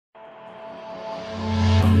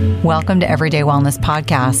Welcome to Everyday Wellness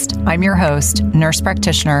Podcast. I'm your host, nurse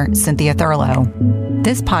practitioner Cynthia Thurlow.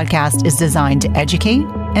 This podcast is designed to educate,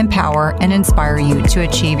 empower, and inspire you to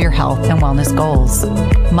achieve your health and wellness goals.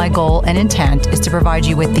 My goal and intent is to provide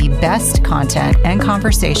you with the best content and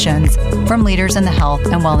conversations from leaders in the health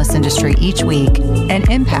and wellness industry each week and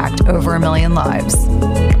impact over 1 million lives.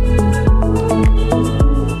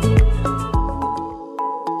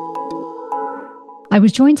 I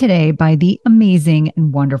was joined today by the amazing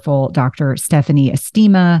and wonderful Dr. Stephanie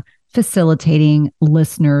Estima, facilitating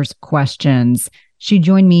listeners' questions. She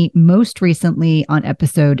joined me most recently on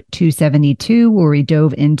episode 272, where we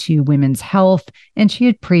dove into women's health, and she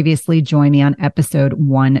had previously joined me on episode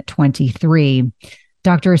 123.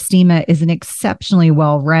 Dr. Estima is an exceptionally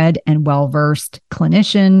well-read and well-versed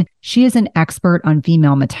clinician. She is an expert on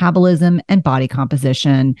female metabolism and body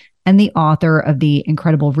composition, and the author of the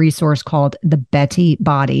incredible resource called The Betty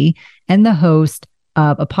Body, and the host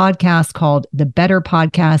of a podcast called The Better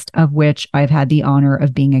Podcast, of which I've had the honor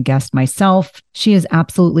of being a guest myself. She is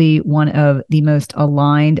absolutely one of the most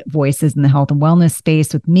aligned voices in the health and wellness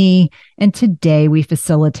space with me. And today we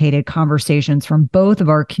facilitated conversations from both of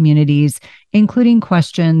our communities, including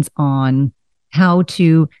questions on how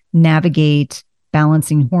to navigate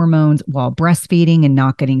balancing hormones while breastfeeding and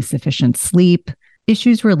not getting sufficient sleep,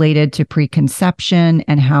 issues related to preconception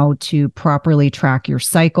and how to properly track your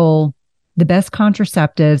cycle, the best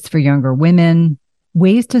contraceptives for younger women,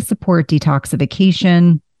 ways to support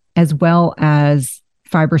detoxification, as well as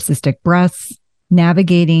fibrocystic breasts,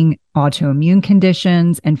 navigating autoimmune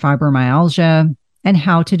conditions and fibromyalgia, and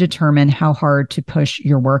how to determine how hard to push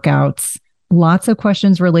your workouts. Lots of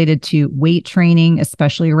questions related to weight training,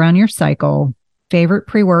 especially around your cycle, favorite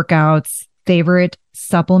pre-workouts, favorite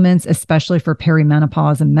supplements, especially for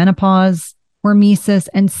perimenopause and menopause, hormesis,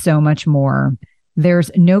 and so much more.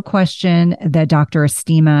 There's no question that Dr.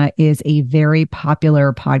 Estima is a very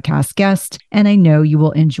popular podcast guest, and I know you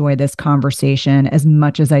will enjoy this conversation as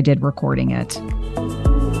much as I did recording it.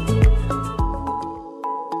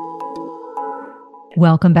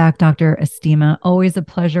 Welcome back, Dr. Estima. Always a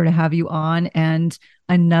pleasure to have you on, and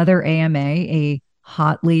another AMA, a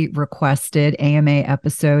hotly requested AMA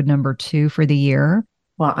episode number 2 for the year.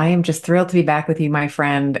 Well, I am just thrilled to be back with you, my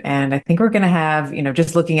friend. And I think we're going to have,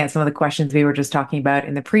 just looking at some of the questions we were just talking about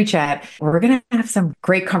in the pre-chat, we're going to have some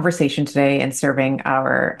great conversation today and serving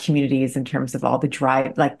our communities in terms of all the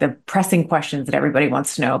the pressing questions that everybody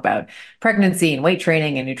wants to know about pregnancy and weight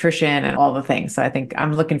training and nutrition and all the things. So I think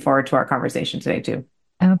I'm looking forward to our conversation today too.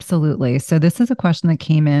 Absolutely. So this is a question that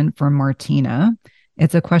came in from Martina.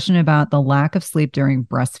 It's a question about the lack of sleep during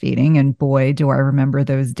breastfeeding. And boy, do I remember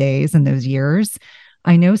those days and those years.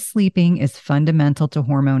 I know sleeping is fundamental to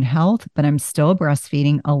hormone health, but I'm still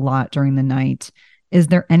breastfeeding a lot during the night. Is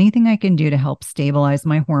there anything I can do to help stabilize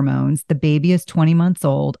my hormones? The baby is 20 months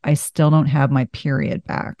old. I still don't have my period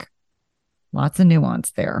back. Lots of nuance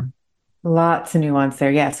there. Lots of nuance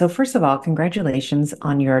there. Yeah. So first of all, congratulations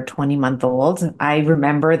on your 20-month-old. I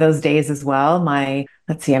remember those days as well. My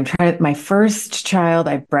first child,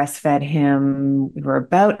 I breastfed him. We were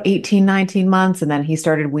about 18, 19 months, and then he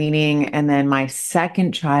started weaning. And then my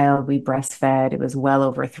second child, we breastfed. It was well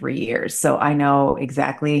over 3 years. So I know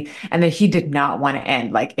exactly. And then he did not want to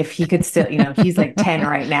end. Like if he could still, he's like 10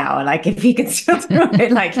 right now. And like, if he could still do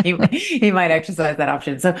it, like he might exercise that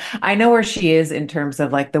option. So I know where she is in terms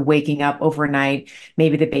of like the waking up overnight.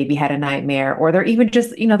 Maybe the baby had a nightmare, or they're even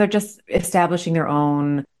just, they're just establishing their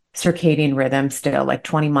own circadian rhythm still. Like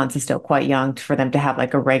 20 months is still quite young for them to have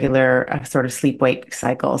like a regular sort of sleep-wake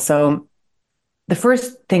cycle. So the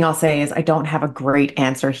first thing I'll say is I don't have a great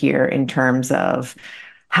answer here in terms of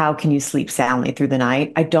how can you sleep soundly through the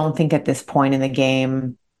night. I don't think at this point in the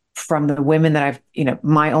game, from the women that I've,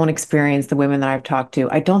 my own experience, the women that I've talked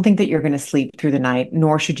to, I don't think that you're going to sleep through the night,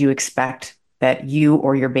 nor should you expect that you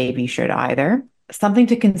or your baby should either. Something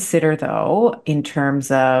to consider, though, in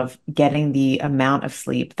terms of getting the amount of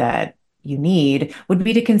sleep that you need would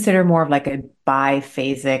be to consider more of like a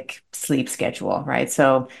biphasic sleep schedule, right?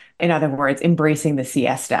 So in other words, embracing the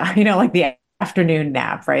siesta, like the afternoon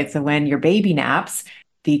nap, right? So when your baby naps,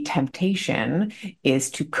 the temptation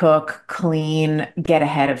is to cook, clean, get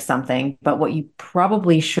ahead of something. But what you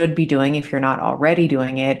probably should be doing, if you're not already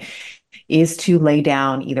doing it, is to lay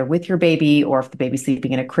down either with your baby, or if the baby's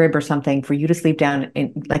sleeping in a crib or something, for you to sleep down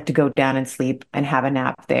and like to go down and sleep and have a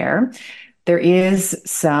nap there. There is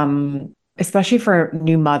some, especially for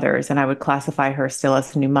new mothers, and I would classify her still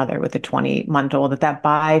as a new mother with a 20-month-old, that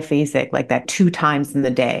biphasic, like that 2 times in the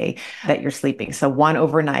day that you're sleeping. So one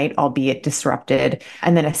overnight, albeit disrupted,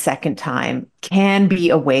 and then a second time can be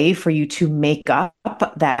a way for you to make up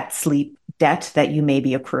that sleep debt that you may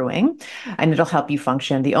be accruing, and it'll help you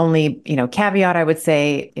function. The only, caveat I would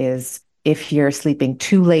say is if you're sleeping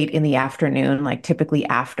too late in the afternoon, like typically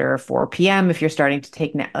after 4 p.m., if you're starting to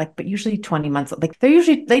take nap, but usually 20 months, like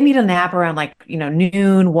they need a nap around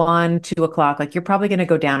noon, 1, 2 o'clock, like you're probably going to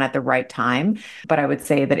go down at the right time. But I would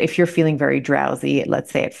say that if you're feeling very drowsy,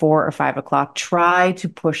 let's say at 4 or 5 o'clock, try to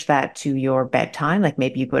push that to your bedtime. Like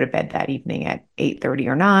maybe you go to bed that evening at 8:30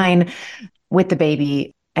 or 9 with the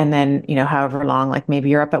baby. And then, however long, like maybe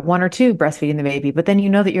you're up at 1 or 2 breastfeeding the baby, but then you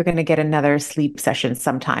know that you're going to get another sleep session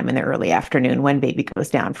sometime in the early afternoon when baby goes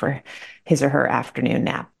down for his or her afternoon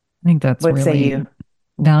nap. I think that's What say really you?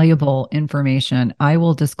 valuable information. I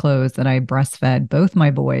will disclose that I breastfed both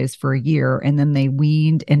my boys for a year and then they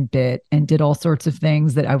weaned and bit and did all sorts of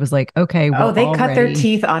things that I was like, okay, Oh, we're they cut their already.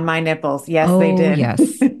 teeth on my nipples. Yes, they Oh, did.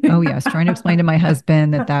 yes. Oh, yes. Trying to explain to my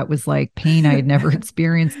husband that that was like pain I had never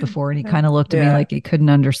experienced before. And he kind of looked at me Yeah. like he couldn't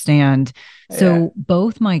understand. Yeah. So,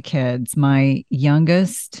 both my kids, my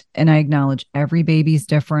youngest, and I acknowledge every baby's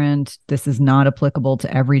different. This is not applicable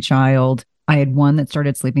to every child. I had one that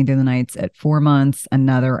started sleeping through the nights at 4 months,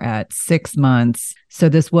 another at 6 months. So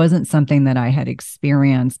this wasn't something that I had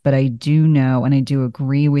experienced, but I do know and I do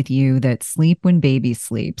agree with you that sleep when baby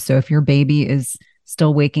sleeps. So if your baby is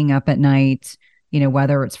still waking up at night,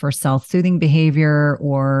 whether it's for self-soothing behavior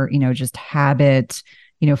or, just habit,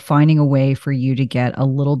 finding a way for you to get a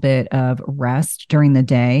little bit of rest during the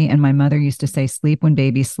day. And my mother used to say, sleep when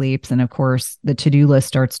baby sleeps. And of course, the to-do list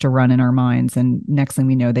starts to run in our minds. And next thing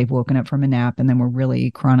we know, they've woken up from a nap and then we're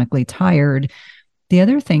really chronically tired. The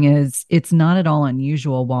other thing is, it's not at all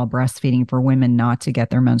unusual while breastfeeding for women not to get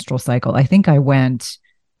their menstrual cycle. I think I went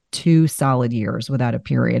 2 solid years without a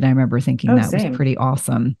period. I remember thinking Oh, that was same.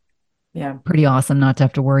 Yeah. pretty awesome not to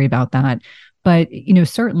have to worry about that. But,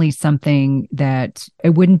 certainly something that I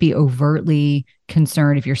wouldn't be overtly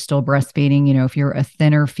concerned if you're still breastfeeding. If you're a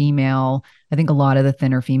thinner female, I think a lot of the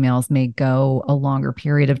thinner females may go a longer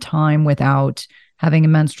period of time without having a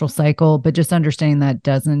menstrual cycle, but just understanding that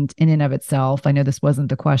doesn't in and of itself, I know this wasn't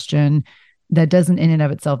the question, that doesn't in and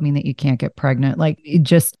of itself mean that you can't get pregnant. Like,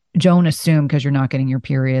 just don't assume because you're not getting your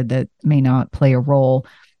period that may not play a role.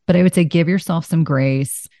 But I would say give yourself some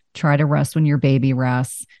grace, try to rest when your baby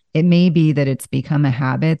rests. It may be that it's become a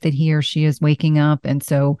habit that he or she is waking up. And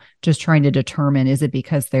so just trying to determine, is it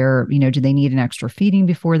because they're, do they need an extra feeding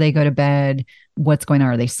before they go to bed? What's going on?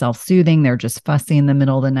 Are they self-soothing? They're just fussy in the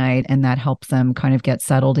middle of the night and that helps them kind of get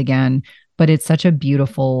settled again. But it's such a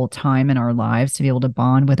beautiful time in our lives to be able to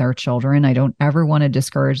bond with our children. I don't ever want to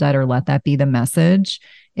discourage that or let that be the message.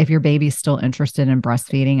 If your baby's still interested in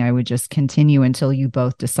breastfeeding, I would just continue until you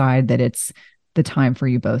both decide that it's the time for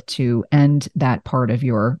you both to end that part of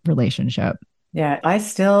your relationship. Yeah,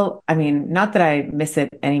 I mean, not that I miss it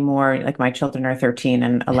anymore. Like my children are 13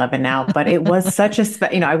 and 11 now, but it was such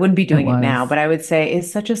I wouldn't be It doing it now, was. but I would say it's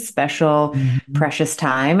such a special, Mhm. precious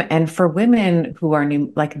time. And for women who are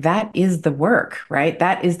new, like that is the work, right?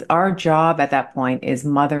 That is our job at that point is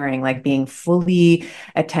mothering, like being fully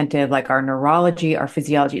attentive, like our neurology, our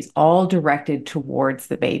physiology is all directed towards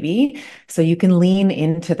the baby. So you can lean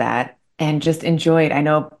into that and just enjoy it. I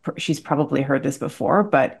know she's probably heard this before,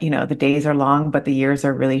 but the days are long, but the years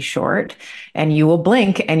are really short. And you will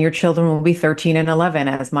blink and your children will be 13 and 11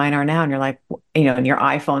 as mine are now. And you're like, and your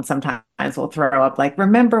iPhone sometimes will throw up like,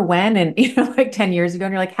 remember when? And, like 10 years ago.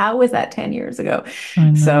 And you're like, how was that 10 years ago?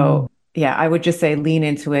 I know. So yeah, I would just say lean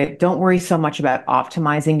into it. Don't worry so much about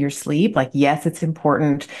optimizing your sleep. Like, yes, it's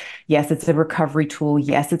important. Yes, it's a recovery tool.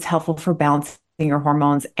 Yes, it's helpful for balancing your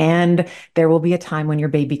hormones. And there will be a time when your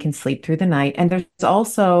baby can sleep through the night. And there's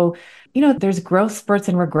also, there's growth spurts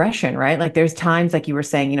and regression, right? Like there's times, like you were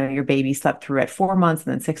saying, your baby slept through at 4 months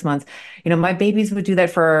and then 6 months. My babies would do that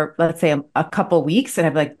for, let's say, a couple weeks, and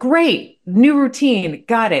I'd be like, great, new routine,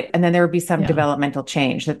 got it. And then there would be some Yeah. developmental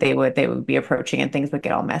change that they would be approaching, and things would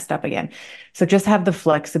get all messed up again. So just have the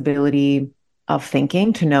flexibility of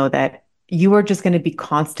thinking to know that you are just going to be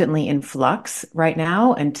constantly in flux right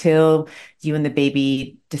now until you and the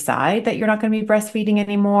baby decide that you're not going to be breastfeeding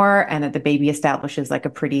anymore and that the baby establishes like a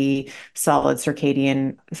pretty solid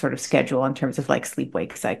circadian sort of schedule in terms of like sleep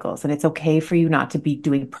wake cycles. And it's okay for you not to be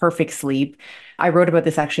doing perfect sleep. I wrote about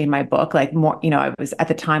this actually in my book, like more, I was at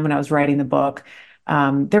the time when I was writing the book,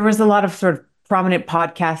 there was a lot of sort of prominent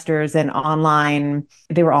podcasters and online,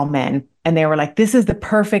 they were all men. And they were like, this is the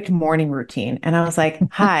perfect morning routine. And I was like,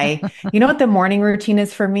 hi, you know what the morning routine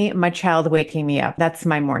is for me? My child waking me up. That's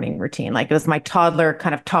my morning routine. Like it was my toddler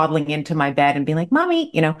kind of toddling into my bed and being like,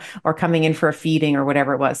 mommy, or coming in for a feeding or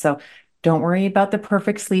whatever it was. So don't worry about the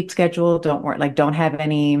perfect sleep schedule. Don't worry, like, don't have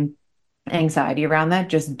any anxiety around that.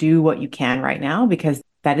 Just do what you can right now because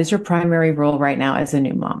That is your primary role right now as a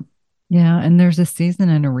new mom. Yeah, and there's a season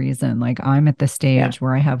and a reason. Like I'm at the Yeah. stage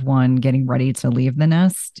where I have one getting ready to leave the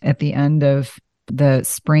nest at the end of the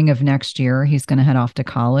spring of next year. He's going to head off to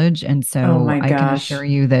college. And Oh so my I can assure gosh.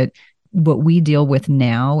 you that what we deal with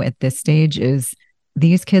now at this stage is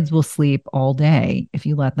these kids will sleep all day if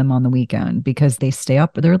you let them on the weekend because they stay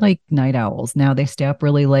up. They're like night owls. Now they stay up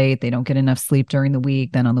really late. They don't get enough sleep during the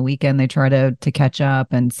week. Then on the weekend, they try to catch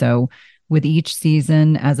up. And so with each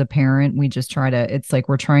season as a parent, we just try to, it's like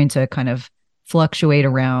we're trying to kind of fluctuate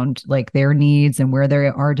around like their needs and where they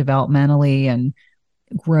are developmentally and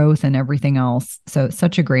growth and everything else. So,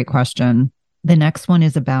 such a great question. The next one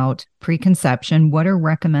is about preconception. What are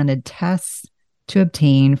recommended tests to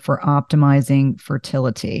obtain for optimizing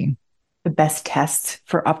fertility? The best tests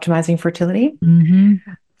for optimizing fertility?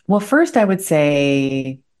 Mm-hmm. Well, first, I would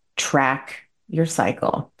say track your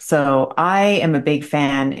cycle. So I am a big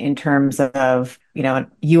fan in terms of,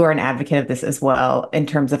 you are an advocate of this as well, in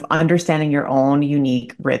terms of understanding your own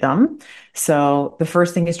unique rhythm. So the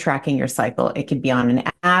first thing is tracking your cycle. It can be on an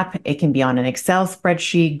app, it can be on an Excel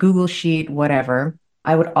spreadsheet, Google Sheet, whatever.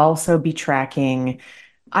 I would also be tracking.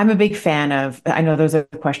 I'm a big fan of, I know there's a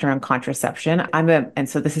question around contraception. And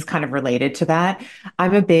so this is kind of related to that.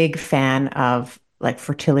 I'm a big fan of like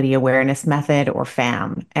fertility awareness method or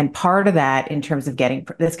FAM. And part of that in terms of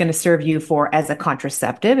that's going to serve you for as a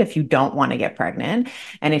contraceptive if you don't want to get pregnant.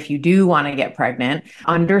 And if you do want to get pregnant,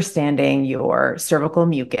 understanding your cervical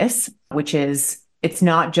mucus, which is, it's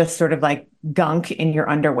not just sort of like gunk in your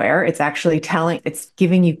underwear. It's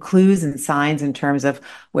giving you clues and signs in terms of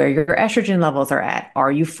where your estrogen levels are at.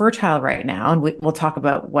 Are you fertile right now? And we'll talk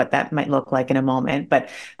about what that might look like in a moment.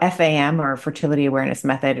 But FAM or fertility awareness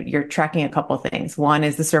method, you're tracking a couple of things. One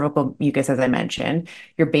is the cervical mucus, as I mentioned,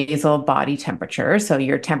 your basal body temperature. So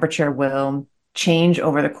your temperature will change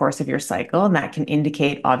over the course of your cycle, and that can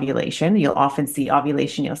indicate ovulation. You'll often see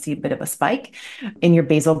ovulation, you'll see a bit of a spike in your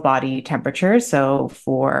basal body temperature. So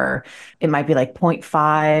it might be like zero point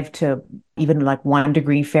 0.5 to even like 1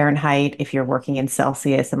 degree Fahrenheit. If you're working in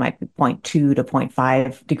Celsius, it might be zero point 0.2 to zero point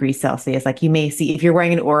 0.5 degrees Celsius. Like you may see, if you're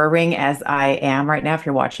wearing an Oura ring, as I am right now, if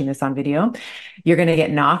you're watching this on video, you're going to get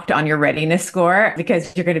knocked on your readiness score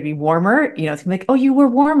because you're going to be warmer. It's gonna be like, oh, you were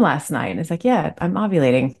warm last night. And it's like, yeah, I'm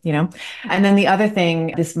ovulating. And then the other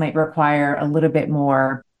thing, this might require a little bit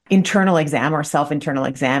more internal exam or self-internal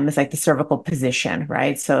exam, is like the cervical position,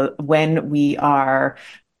 right? So when we are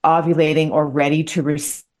ovulating or ready to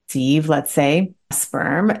receive, let's say,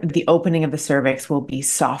 sperm, the opening of the cervix will be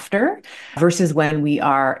softer versus when we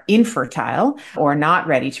are infertile or not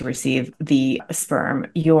ready to receive the sperm.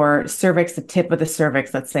 Your cervix, the tip of the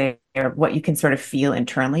cervix, let's say, or what you can sort of feel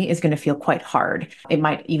internally, is going to feel quite hard. It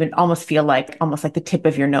might even almost feel like the tip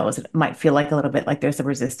of your nose. It might feel like a little bit like there's a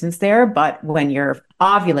resistance there, but when you're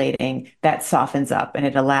ovulating, that softens up and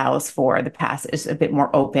it allows for the passage a bit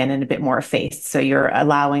more open and a bit more effaced. So you're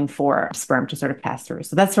allowing for sperm to sort of pass through.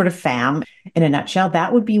 So that's sort of FAM in a nutshell.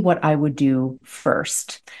 That would be what I would do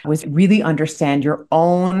first, was really understand your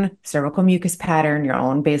own cervical mucus pattern, your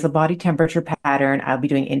own basal body temperature pattern. I'll be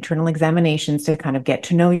doing internal examinations to kind of get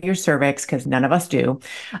to know your cervix, because none of us do.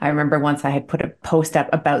 I remember once I had put a post up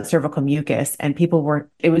about cervical mucus and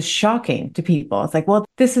it was shocking to people. It's like, well,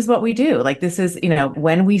 this is what we do. Like, this is,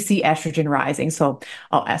 when we see estrogen rising. So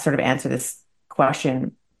I'll sort of answer this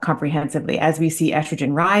question comprehensively. As we see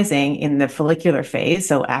estrogen rising in the follicular phase,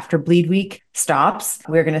 so after bleed week stops,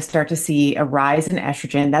 we're going to start to see a rise in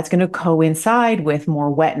estrogen. That's going to coincide with more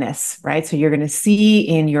wetness, right? So you're going to see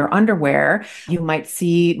in your underwear, you might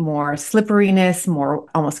see more slipperiness, more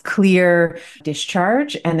almost clear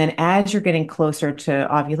discharge. And then as you're getting closer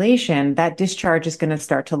to ovulation, that discharge is going to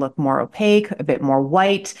start to look more opaque, a bit more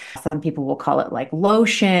white. Some people will call it like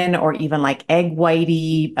lotion or even like egg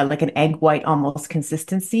whitey, like an egg white almost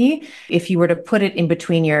consistency. If you were to put it in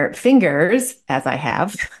between your fingers, as I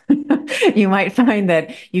have, you might find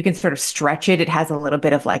that you can sort of stretch it. It has a little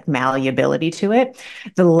bit of like malleability to it.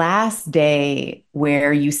 The last day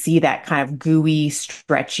where you see that kind of gooey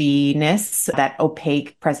stretchiness, that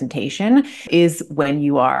opaque presentation, is when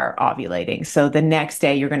you are ovulating. So the next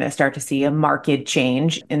day, you're going to start to see a marked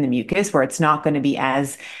change in the mucus where it's not going to be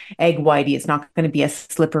as egg whitey. It's not going to be as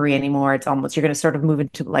slippery anymore. You're going to sort of move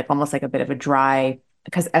into like almost like a bit of a dry,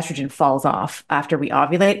 because estrogen falls off after we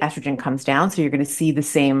ovulate, estrogen comes down. So you're going to see the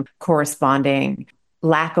same corresponding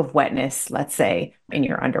lack of wetness, let's say, in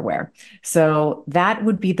your underwear. So that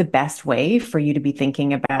would be the best way for you to be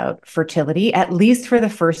thinking about fertility, at least for the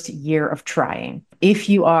first year of trying. If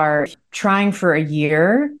you are trying for a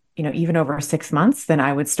year, even over 6 months, then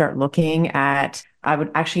I would start looking at, I would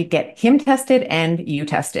actually get him tested and you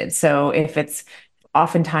tested. So if it's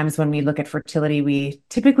oftentimes when we look at fertility, we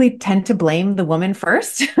typically tend to blame the woman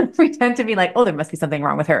first. We tend to be like, oh, there must be something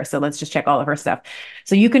wrong with her. So let's just check all of her stuff.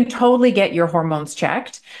 So you can totally get your hormones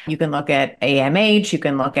checked. You can look at AMH, you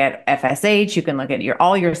can look at FSH, you can look at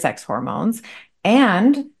all your sex hormones.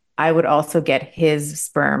 And I would also get his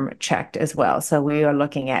sperm checked as well. So we are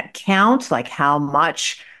looking at count, like how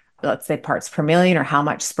much, let's say parts per million, or how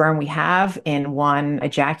much sperm we have in one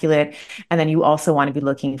ejaculate. And then you also want to be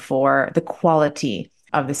looking for the quality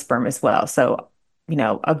of the sperm as well. So,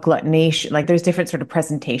 a gluttonation, like there's different sort of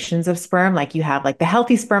presentations of sperm. Like you have like the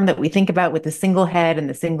healthy sperm that we think about with the single head and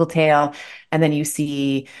the single tail. And then you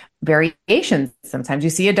see variations. Sometimes you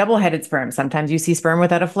see a double-headed sperm. Sometimes you see sperm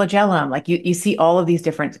without a flagellum. Like you see all of these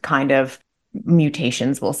different kind of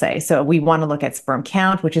mutations, we'll say. So we want to look at sperm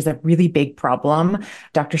count, which is a really big problem.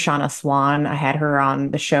 Dr. Shauna Swan, I had her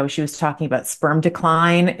on the show. She was talking about sperm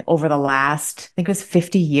decline over the last, I think it was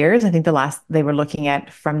 50 years. I think the last they were looking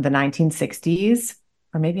at from the 1960s,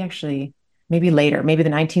 or maybe later, maybe the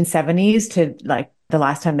 1970s to like the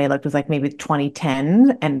last time they looked was like maybe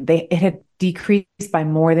 2010, and it had decreased by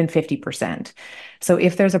more than 50%. So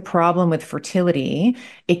if there's a problem with fertility,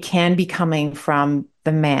 it can be coming from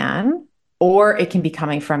the man, or it can be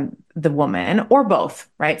coming from the woman, or both,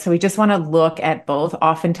 right? So we just want to look at both.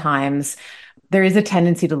 Oftentimes, there is a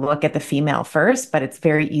tendency to look at the female first, but it's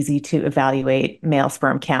very easy to evaluate male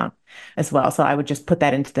sperm count as well. So I would just put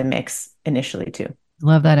that into the mix initially too.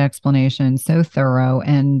 Love that explanation. So thorough.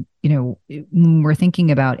 And, when we're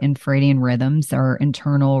thinking about infradian rhythms, our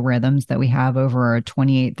internal rhythms that we have over a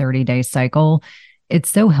 28, 30-day cycle,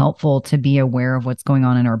 it's so helpful to be aware of what's going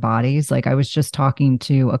on in our bodies. Like I was just talking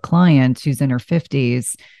to a client who's in her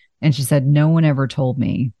 50s, and she said, no one ever told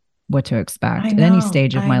me what to expect at any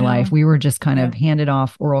stage of my life. We were just kind of handed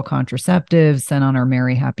off oral contraceptives, sent on our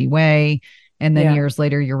merry, happy way. And then years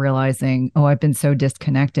later, you're realizing, oh, I've been so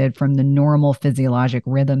disconnected from the normal physiologic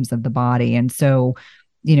rhythms of the body. And so,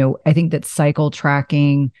 I think that cycle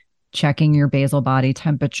tracking, checking your basal body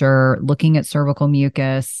temperature, looking at cervical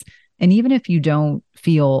mucus, and even if you don't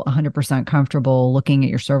feel 100% comfortable looking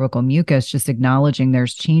at your cervical mucus, just acknowledging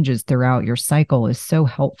there's changes throughout your cycle is so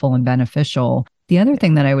helpful and beneficial. The other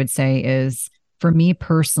thing that I would say is, for me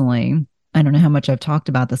personally, I don't know how much I've talked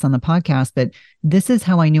about this on the podcast, but this is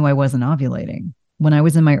how I knew I wasn't ovulating. When I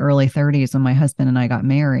was in my early 30s, when my husband and I got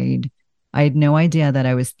married, I had no idea that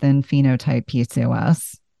I was thin phenotype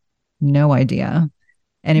PCOS. No idea.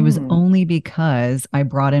 And it was only because I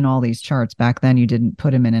brought in all these charts. Back then, you didn't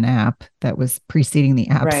put them in an app. That was preceding the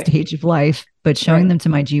app stage of life, but showing them to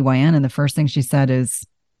my GYN. And the first thing she said is,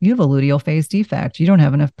 you have a luteal phase defect. You don't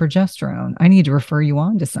have enough progesterone. I need to refer you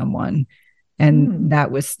on to someone. And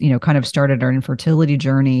that was, kind of started our infertility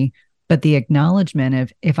journey. But the acknowledgement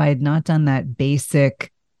of, if I had not done that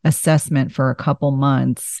basic assessment for a couple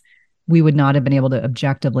months, we would not have been able to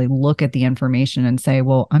objectively look at the information and say,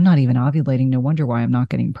 well, I'm not even ovulating. No wonder why I'm not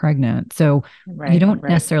getting pregnant. So you don't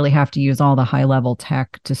necessarily have to use all the high level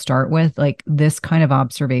tech to start with. Like this kind of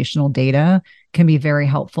observational data can be very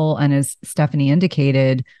helpful. And as Stephanie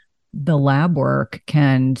indicated, the lab work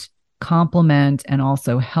can complement and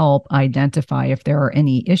also help identify if there are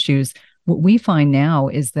any issues. What we find now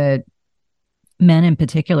is that men in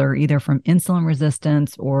particular, either from insulin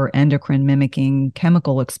resistance or endocrine mimicking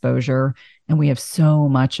chemical exposure, and we have so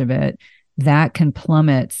much of it, that can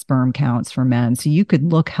plummet sperm counts for men. So you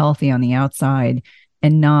could look healthy on the outside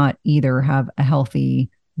and not either have a healthy,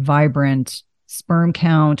 vibrant sperm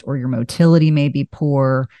count, or your motility may be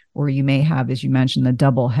poor, or you may have, as you mentioned, the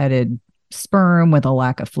double-headed sperm with a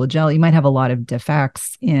lack of flagella. You might have a lot of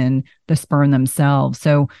defects in the sperm themselves.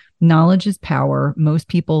 So knowledge is power. Most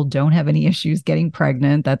people don't have any issues getting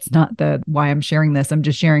pregnant. That's not why I'm sharing this. I'm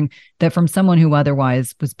just sharing that from someone who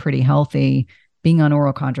otherwise was pretty healthy. Being on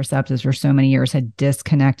oral contraceptives for so many years had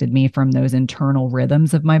disconnected me from those internal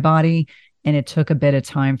rhythms of my body. And it took a bit of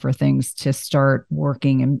time for things to start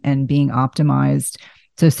working and being optimized.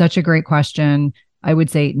 So such a great question. I would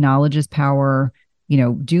say knowledge is power.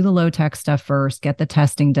 Do the low tech stuff first, get the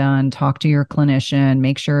testing done, talk to your clinician,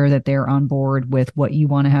 make sure that they're on board with what you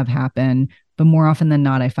want to have happen. But more often than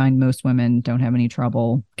not, I find most women don't have any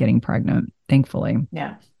trouble getting pregnant, thankfully.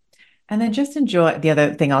 Yeah. And then just enjoy, the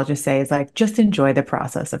other thing I'll just say is like, just enjoy the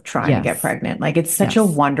process of trying to get pregnant. Like it's such a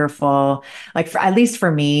wonderful, like at least for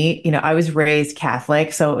me, I was raised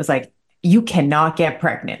Catholic. So it was like, you cannot get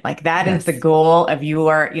pregnant. Like that is the goal of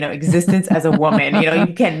your, existence as a woman.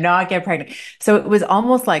 You cannot get pregnant. So it was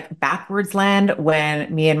almost like backwards land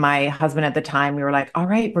when me and my husband at the time, we were like, all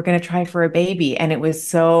right, we're going to try for a baby. And it was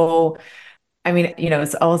so I mean,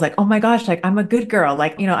 it's always like, oh my gosh, like I'm a good girl.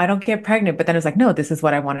 Like, I don't get pregnant. But then it's like, no, this is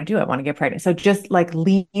what I want to do. I want to get pregnant. So just like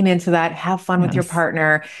lean into that, have fun with your Yes.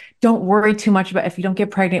 partner. Don't worry too much about if you don't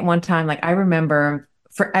get pregnant one time. Like I remember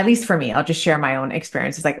for at least for me, I'll just share my own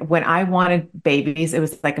experiences. Like when I wanted babies, it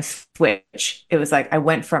was like a switch. It was like I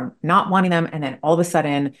went from not wanting them and then all of a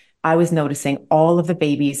sudden I was noticing all of the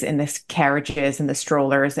babies in the carriages and the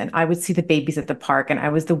strollers, and I would see the babies at the park. And I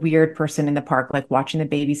was the weird person in the park, like watching the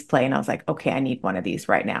babies play. And I was like, okay, I need one of these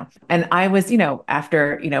right now. And I was,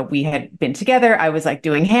 after, we had been together, I was like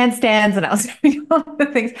doing handstands and I was doing all the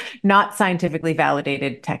things, not scientifically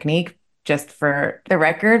validated technique, just for the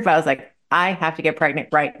record. But I was like, I have to get pregnant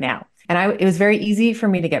right now. And it was very easy for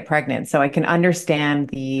me to get pregnant. So I can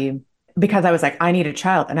understand because I was like, I need a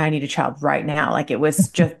child and I need a child right now. Like it was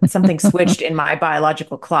just something switched in my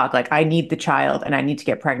biological clock. Like I need the child and I need to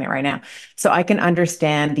get pregnant right now. So I can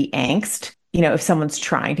understand the angst. If someone's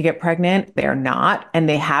trying to get pregnant, they're not, and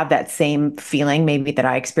they have that same feeling maybe that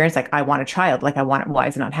I experienced, like I want a child, like I want it, why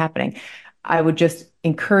is it not happening? I would just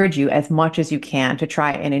encourage you as much as you can to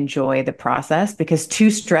try and enjoy the process, because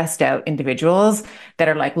two stressed out individuals that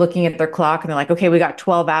are like looking at their clock and they're like, okay, we got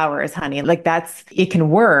 12 hours, honey. Like it can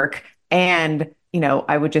work. And,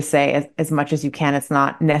 I would just say as much as you can, it's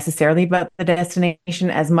not necessarily about the destination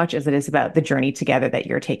as much as it is about the journey together that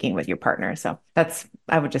you're taking with your partner. So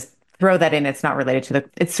I would just throw that in. It's sort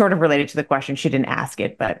of related to the question. She didn't ask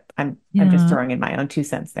it, but I'm just Yeah. throwing in my own 2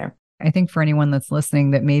 cents there. I think for anyone that's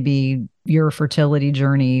listening that maybe your fertility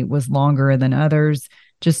journey was longer than others,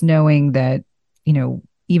 just knowing that,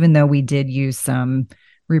 even though we did use some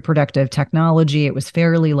reproductive technology, it was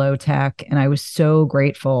fairly low tech. And I was so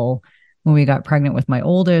grateful when we got pregnant with my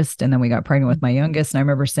oldest and then we got pregnant with my youngest. And I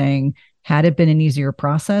remember saying, had it been an easier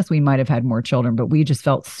process, we might have had more children, but we just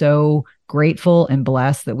felt so grateful and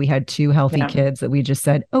blessed that we had two healthy Yeah, kids that we just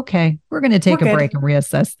said, okay, we're going to we're take a break good. and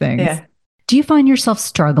reassess things. Yeah. Do you find yourself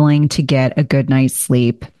struggling to get a good night's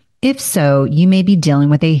sleep? If so, you may be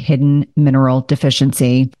dealing with a hidden mineral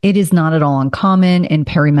deficiency. It is not at all uncommon in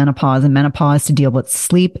perimenopause and menopause to deal with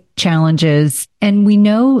sleep challenges. And we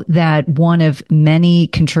know that one of many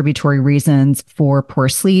contributory reasons for poor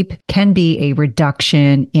sleep can be a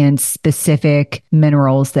reduction in specific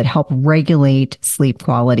minerals that help regulate sleep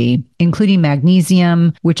quality, including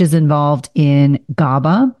magnesium, which is involved in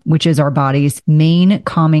GABA, which is our body's main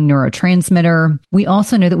calming neurotransmitter. We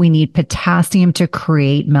also know that we need potassium to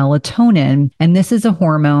create melatonin. And this is a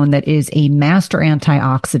hormone that is a master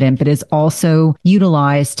antioxidant, but is also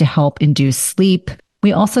utilized to help induce sleep.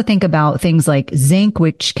 We also think about things like zinc,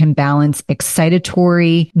 which can balance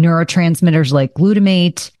excitatory neurotransmitters like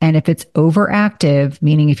glutamate. And if it's overactive,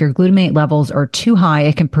 meaning if your glutamate levels are too high,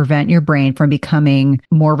 it can prevent your brain from becoming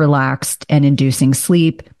more relaxed and inducing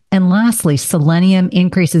sleep. And lastly, selenium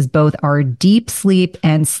increases both our deep sleep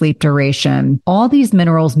and sleep duration. All these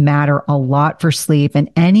minerals matter a lot for sleep,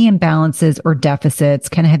 and any imbalances or deficits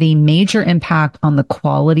can have a major impact on the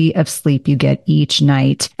quality of sleep you get each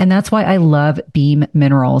night. And that's why I love Beam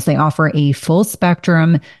Minerals. They offer a full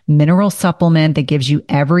spectrum mineral supplement that gives you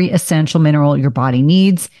every essential mineral your body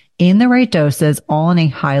needs in the right doses, all in a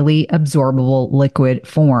highly absorbable liquid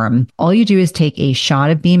form. All you do is take a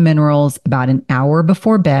shot of Beam Minerals about an hour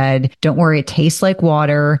before bed. Don't worry, it tastes like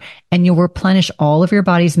water, and you'll replenish all of your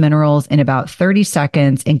body's minerals in about 30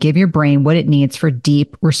 seconds and give your brain what it needs for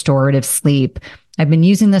deep restorative sleep. I've been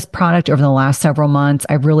using this product over the last several months.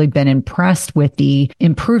 I've really been impressed with the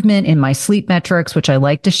improvement in my sleep metrics, which I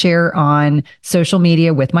like to share on social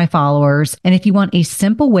media with my followers. And if you want a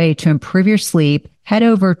simple way to improve your sleep, head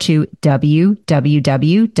over to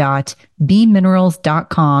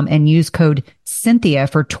www.beamminerals.com and use code Cynthia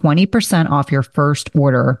for 20% off your first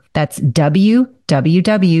order. That's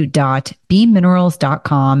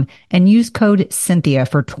www.beamminerals.com and use code Cynthia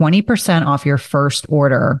for 20% off your first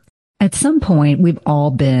order. At some point, we've all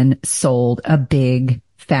been sold a big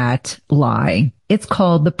fat lie. It's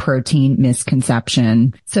called the protein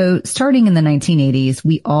misconception. So starting in the 1980s,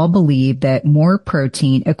 we all believed that more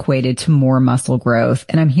protein equated to more muscle growth.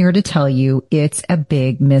 And I'm here to tell you it's a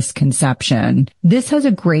big misconception. This has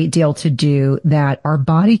a great deal to do that our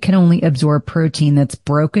body can only absorb protein that's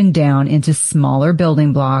broken down into smaller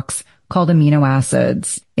building blocks called amino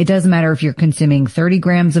acids. It doesn't matter if you're consuming 30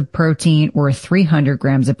 grams of protein or 300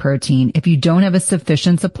 grams of protein. If you don't have a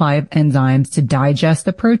sufficient supply of enzymes to digest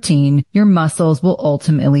the protein, your muscles will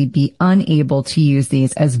ultimately be unable to use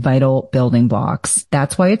these as vital building blocks.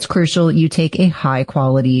 That's why it's crucial you take a high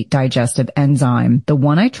quality digestive enzyme. The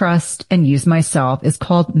one I trust and use myself is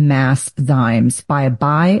called Masszymes by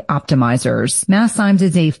Optimizers. Masszymes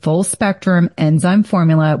is a full spectrum enzyme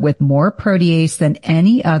formula with more protease than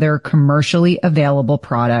any other commercially available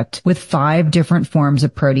product, with 5 different forms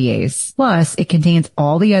of protease. Plus, it contains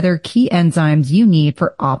all the other key enzymes you need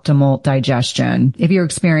for optimal digestion. If you're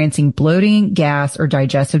experiencing bloating, gas, or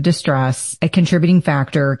digestive distress, a contributing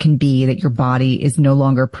factor can be that your body is no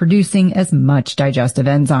longer producing as much digestive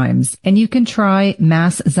enzymes. And you can try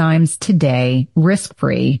Masszymes today,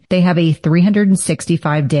 risk-free. They have a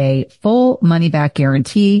 365-day full money-back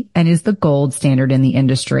guarantee and is the gold standard in the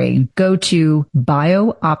industry. Go to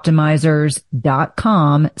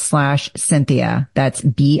bioptimizers.com/Cynthia. That's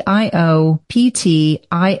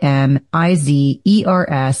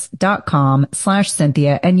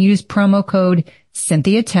bioptimizers.com/Cynthia and use promo code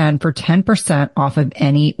Cynthia10 for 10% off of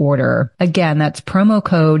any order. Again, that's promo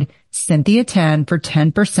code Cynthia10 for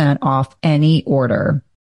 10% off any order.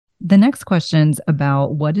 The next question's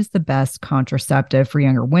about what is the best contraceptive for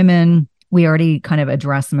younger women. We already kind of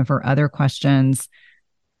addressed some of her other questions.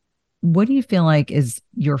 What do you feel like is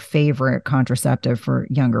your favorite contraceptive for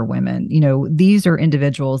younger women? You know, these are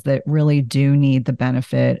individuals that really do need the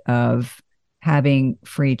benefit of having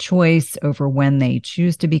free choice over when they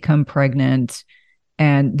choose to become pregnant.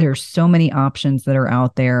 And there's so many options that are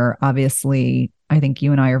out there. Obviously, I think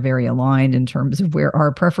you and I are very aligned in terms of where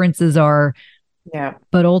our preferences are. Yeah.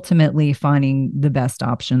 But ultimately finding the best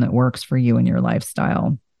option that works for you and your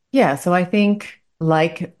lifestyle. Yeah. So I think,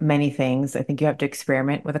 like many things, I think you have to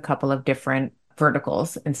experiment with a couple of different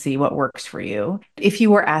verticals and see what works for you. If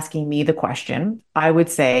you were asking me the question, I would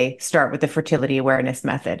say start with the fertility awareness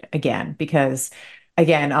method again, because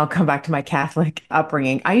again, I'll come back to my Catholic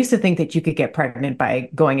upbringing. I used to think that you could get pregnant by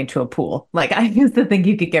going into a pool. Like I used to think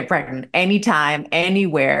you could get pregnant anytime,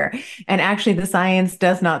 anywhere. And actually the science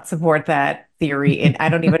does not support that theory. And I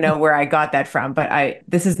don't even know where I got that from, but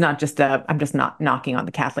this is not just I'm just not knocking on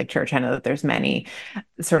the Catholic Church. I know that there's many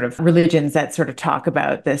sort of religions that sort of talk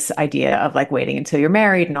about this idea of like waiting until you're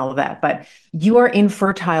married and all of that, but you are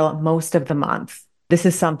infertile most of the month. This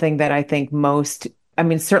is something that I think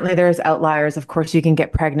certainly there's outliers. Of course, you can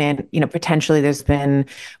get pregnant. You know, potentially there's been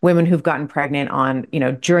women who've gotten pregnant on,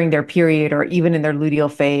 during their period or even in their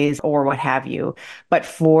luteal phase or what have you. But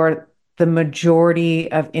for the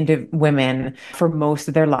majority of women, for most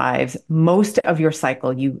of their lives, most of your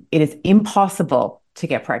cycle, it is impossible to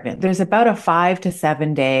get pregnant. There's about a 5 to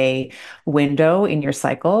 7 day window in your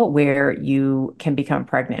cycle where you can become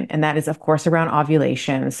pregnant. And that is, of course, around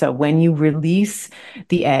ovulation. So when you release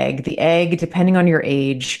the egg, depending on your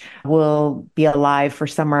age, will be alive for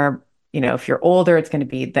somewhere. If you're older,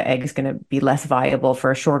 the egg is going to be less viable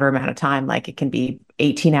for a shorter amount of time. Like it can be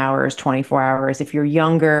 18 hours, 24 hours. If you're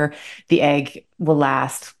younger, the egg will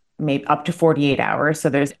last maybe up to 48 hours. So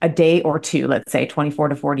there's a day or two, let's say 24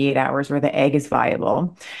 to 48 hours where the egg is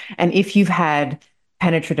viable. And if you've had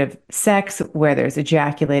penetrative sex where there's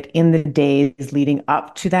ejaculate in the days leading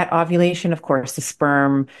up to that ovulation, of course, the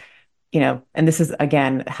sperm, and this is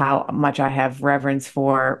again how much I have reverence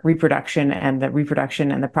for reproduction and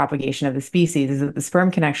the propagation of the species, is that the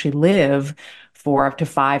sperm can actually live for up to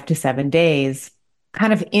 5 to 7 days,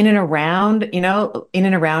 kind of in and around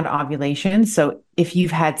ovulation. So if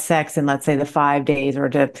you've had sex in, let's say, the 5 days or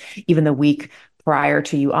to even the week prior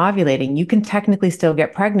to you ovulating, you can technically still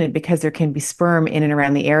get pregnant because there can be sperm in and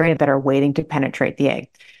around the area that are waiting to penetrate the egg.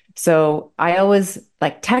 So I always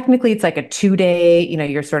technically it's like a 2-day,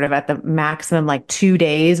 you're sort of at the maximum, 2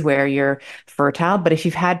 days where you're fertile. But if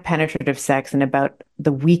you've had penetrative sex in about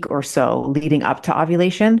the week or so leading up to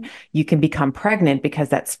ovulation, you can become pregnant because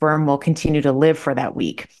that sperm will continue to live for that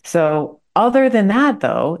week. So other than that,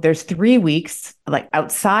 though, there's 3 weeks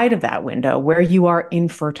outside of that window where you are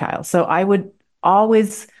infertile. So I would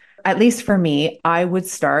always, at least for me, I would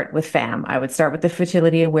start with FAM. I would start with the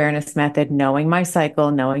fertility awareness method, knowing my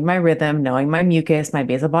cycle, knowing my rhythm, knowing my mucus, my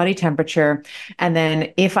basal body temperature. And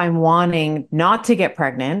then if I'm wanting not to get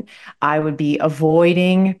pregnant, I would be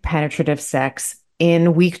avoiding penetrative sex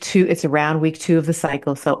in week 2. It's around week 2 of the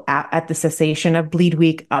cycle. So at the cessation of bleed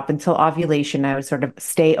week up until ovulation, I would sort of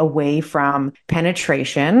stay away from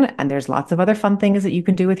penetration. And there's lots of other fun things that you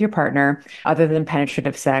can do with your partner other than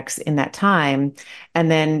penetrative sex in that time.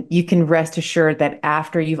 And then you can rest assured that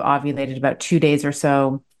after you've ovulated, about 2 days or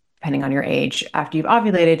so, depending on your age, after you've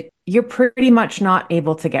ovulated, you're pretty much not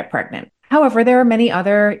able to get pregnant. However, there are many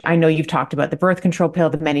other, I know you've talked about the birth control pill,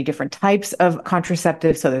 the many different types of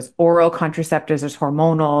contraceptives. So there's oral contraceptives, there's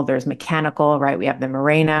hormonal, there's mechanical, right? We have the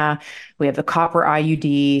Mirena, we have the copper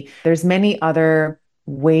IUD. There's many other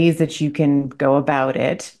ways that you can go about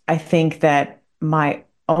it. I think that my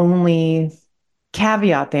only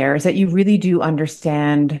caveat there is that you really do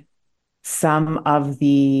understand some of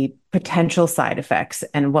the potential side effects.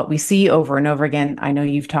 And what we see over and over again, I know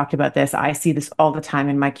you've talked about this, I see this all the time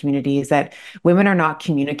in my community, is that women are not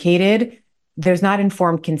communicated. There's not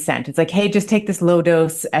informed consent. It's like, hey, just take this low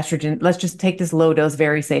dose estrogen. Let's just take this low dose,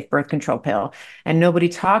 very safe birth control pill. And nobody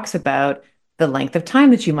talks about the length of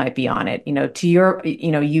time that you might be on it.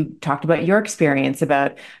 You talked about your experience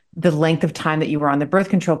about the length of time that you were on the birth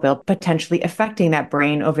control pill potentially affecting that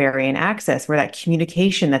brain ovarian axis, where that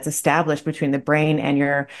communication that's established between the brain and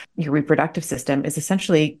your reproductive system is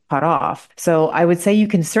essentially cut off. So I would say you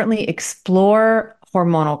can certainly explore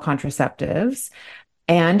hormonal contraceptives.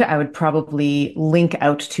 And I would probably link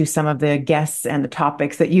out to some of the guests and the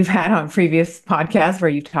topics that you've had on previous podcasts where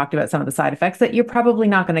you've talked about some of the side effects, that you're probably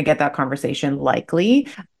not going to get that conversation likely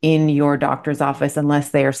in your doctor's office unless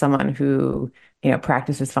they are someone who,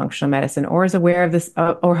 practices functional medicine or is aware of this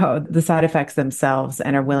or the side effects themselves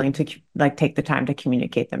and are willing to take the time to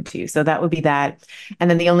communicate them to you. So that would be that. And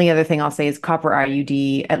then the only other thing I'll say is copper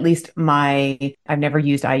IUD. At least I've never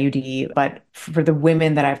used IUD, but for the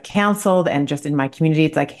women that I've counseled and just in my community,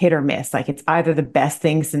 it's like hit or miss. Like it's either the best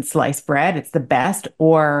thing since sliced bread, it's the best,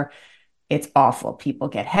 or it's awful. People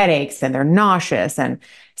get headaches and they're nauseous. And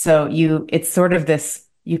so it's sort of this,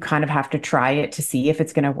 you kind of have to try it to see if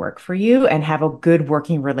it's going to work for you and have a good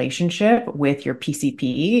working relationship with your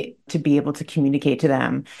PCP to be able to communicate to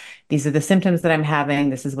them. These are the symptoms that I'm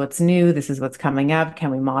having. This is what's new. This is what's coming up.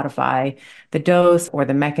 Can we modify the dose or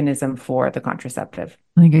the mechanism for the contraceptive?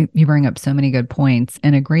 I think you bring up so many good points.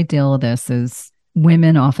 And a great deal of this is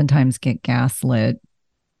women oftentimes get gaslit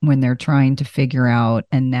when they're trying to figure out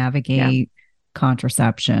and navigate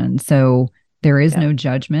contraception. So there is no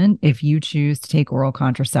judgment if you choose to take oral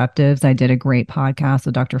contraceptives. I did a great podcast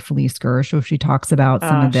with Dr. Felice Gersh where she talks about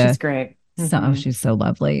some of the. She's great. She's so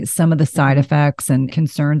lovely. Some of the side effects and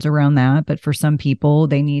concerns around that. But for some people,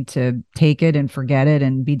 they need to take it and forget it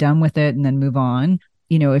and be done with it and then move on.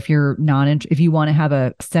 If you're not, if you want to have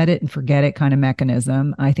a set it and forget it kind of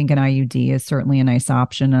mechanism, I think an IUD is certainly a nice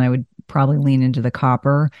option. And I would probably lean into the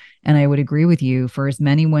copper. And I would agree with you, for as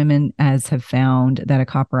many women as have found that a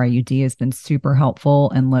copper IUD has been super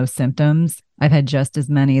helpful and low symptoms, I've had just as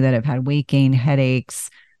many that have had weight gain, headaches,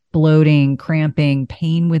 bloating, cramping,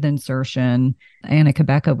 pain with insertion. Anna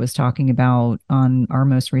Quebeca was talking about on our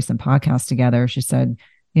most recent podcast together. She said,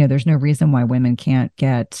 there's no reason why women can't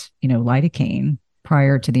get, lidocaine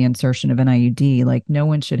prior to the insertion of an IUD. Like no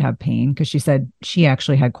one should have pain, because she said she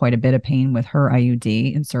actually had quite a bit of pain with her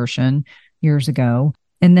IUD insertion years ago.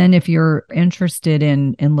 And then if you're interested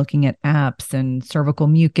in looking at apps and cervical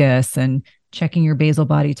mucus and checking your basal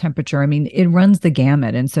body temperature, I mean, it runs the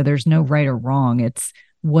gamut. And so there's no right or wrong. It's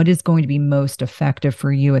what is going to be most effective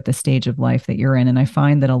for you at the stage of life that you're in. And I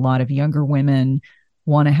find that a lot of younger women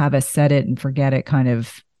want to have a set it and forget it kind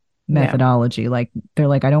of methodology. Like they're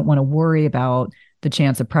like, I don't want to worry about the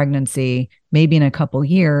chance of pregnancy. Maybe in a couple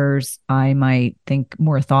years, I might think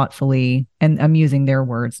more thoughtfully, and I'm using their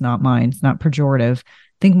words, not mine. It's not pejorative.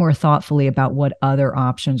 Think more thoughtfully about what other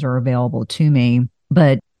options are available to me.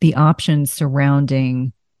 But the options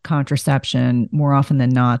surrounding contraception, more often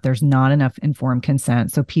than not, there's not enough informed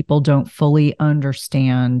consent. So people don't fully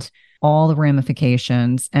understand all the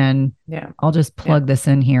ramifications. And I'll just plug this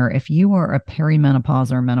in here. If you are a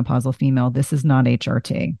perimenopausal or menopausal female, this is not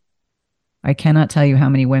HRT. I cannot tell you how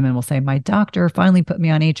many women will say, my doctor finally put me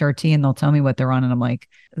on HRT, and they'll tell me what they're on. And I'm like,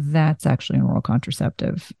 that's actually an oral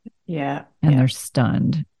contraceptive. And they're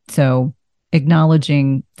stunned. So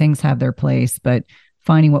acknowledging things have their place, but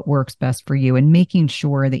finding what works best for you and making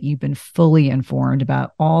sure that you've been fully informed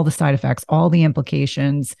about all the side effects, all the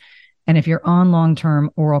implications. And if you're on long-term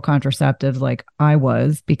oral contraceptives like I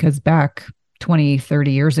was, because back 20,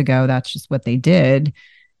 30 years ago, that's just what they did,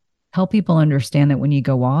 help people understand that when you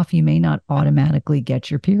go off, you may not automatically get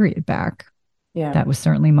your period back. That was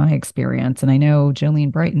certainly my experience. And I know Jolene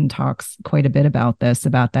Brighton talks quite a bit about this,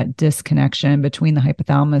 about that disconnection between the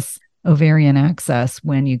hypothalamus ovarian axis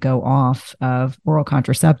when you go off of oral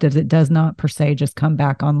contraceptives. It does not per se just come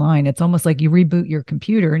back online. It's almost like you reboot your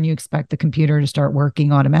computer and you expect the computer to start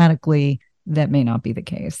working automatically. That may not be the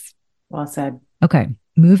case. Well said. Okay,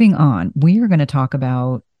 moving on. We are going to talk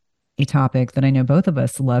about a topic that I know both of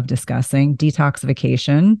us love discussing,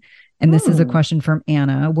 detoxification. And this is a question from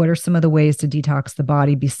Anna. What are some of the ways to detox the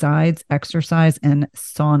body besides exercise and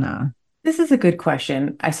sauna? This is a good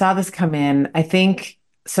question. I saw this come in. I think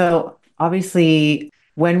so. Obviously,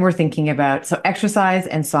 when we're thinking about exercise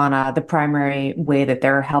and sauna, the primary way that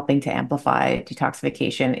they're helping to amplify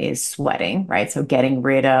detoxification is sweating, right? So getting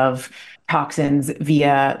rid of toxins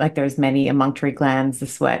via like there's many emunctory glands, the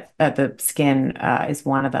sweat, the skin is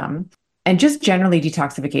one of them. And just generally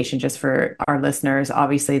detoxification, just for our listeners,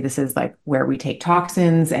 obviously, this is like where we take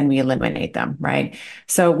toxins and we eliminate them, right?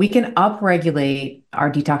 So we can upregulate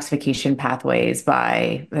our detoxification pathways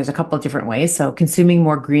by, there's a couple of different ways. So consuming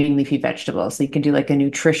more green leafy vegetables. So you can do like a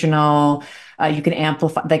nutritional, you can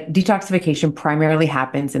amplify, like detoxification primarily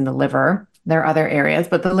happens in the liver. There are other areas,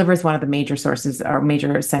 but the liver is one of the major sources or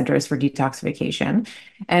major centers for detoxification.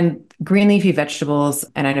 And green leafy vegetables,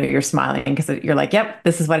 and I know you're smiling because you're like, yep,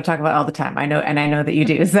 this is what I talk about all the time. I know, and I know that you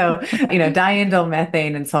do. So, diindole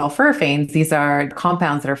methane and sulforaphanes, these are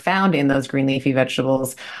compounds that are found in those green leafy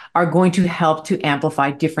vegetables, are going to help to amplify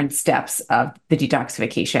different steps of the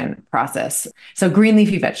detoxification process. So green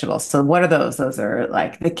leafy vegetables. So what are those? Those are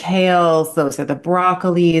like the kales, those are the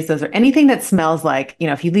broccolis, those are anything that smells like,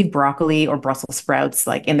 if you leave broccoli or Brussels sprouts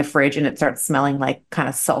like in the fridge and it starts smelling like kind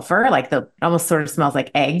of sulfur, like the it almost sort of smells like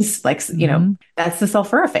eggs, like, Hmm. that's the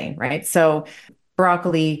sulforaphane, right? So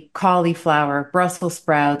broccoli, cauliflower, Brussels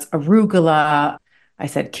sprouts, arugula, I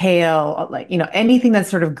said kale, like, anything that's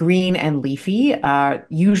sort of green and leafy,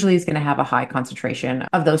 usually is going to have a high concentration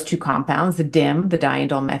of those two compounds, the DIM, the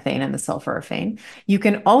diindole methane, and the sulforaphane. You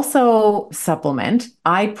can also supplement.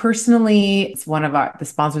 I personally, it's one of the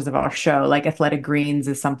sponsors of our show, like Athletic Greens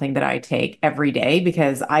is something that I take every day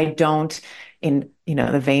because I don't, in,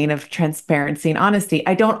 the vein of transparency and honesty,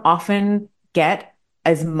 I don't often get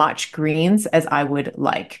as much greens as I would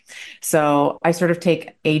like. So I sort of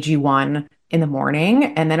take AG1 in the morning.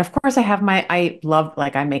 And then of course I love,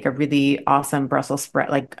 like I make a really awesome Brussels sprout,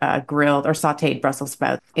 like grilled or sauteed Brussels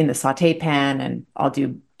sprouts in the saute pan, and I'll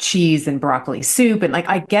do cheese and broccoli soup. And like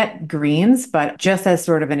I get greens, but just as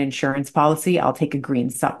sort of an insurance policy, I'll take a green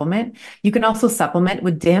supplement. You can also supplement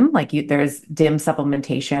with DIM, there's DIM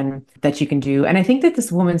supplementation that you can do. And I think that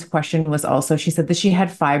this woman's question was also, she said that she had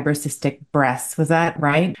fibrocystic breasts. Was that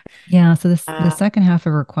right? Yeah. So the Uh, second half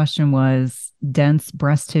of her question was dense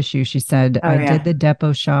breast tissue. She said, oh I did yeah. the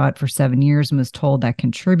Depot shot for 7 years and was told that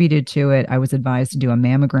contributed to it. I was advised to do a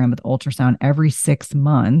mammogram with ultrasound every 6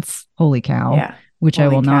 months. Holy cow, Yeah. which I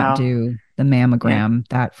Holy will not cow. do the Yeah. mammogram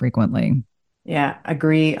that frequently. Yeah,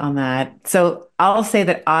 agree on that. So I'll say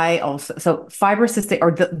that so fibrocystic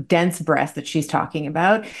or the dense breast that she's talking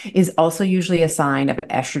about is also usually a sign of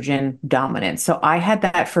estrogen dominance. So I had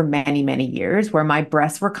that for many, many years where my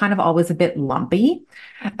breasts were kind of always a bit lumpy.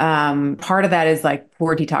 Part of that is like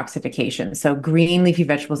poor detoxification. So green leafy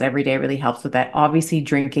vegetables every day really helps with that. Obviously,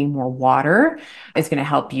 drinking more water is going to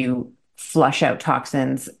help you flush out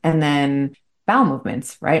toxins. And then bowel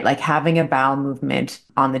movements, right? Like having a bowel movement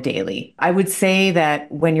on the daily. I would say that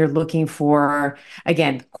when you're looking for,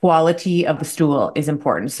 again, quality of the stool is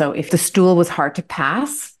important. So if the stool was hard to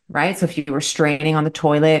pass, right? So if you were straining on the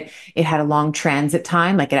toilet, it had a long transit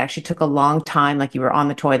time, like it actually took a long time, like you were on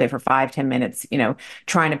the toilet for 5, 10 minutes,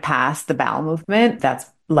 trying to pass the bowel movement, that's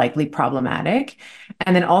likely problematic.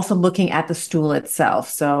 And then also looking at the stool itself.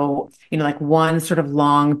 So, like one sort of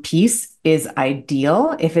long piece is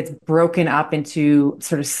ideal. If it's broken up into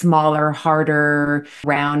sort of smaller, harder,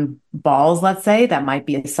 round balls, let's say, that might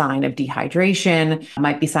be a sign of dehydration,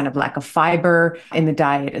 might be a sign of lack of fiber in the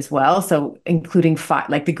diet as well. So including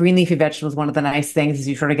like the green leafy vegetables, one of the nice things is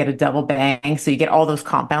you sort of get a double bang. So you get all those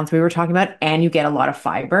compounds we were talking about, and you get a lot of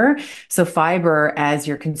fiber. So fiber, as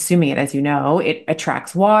you're consuming it, as you know, it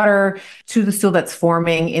attracts water to the stool that's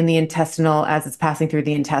forming in the intestinal as it's passing through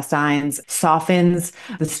the intestines, softens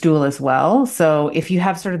the stool as well. So if you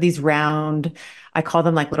have sort of these round, I call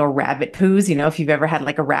them like little rabbit poos. If you've ever had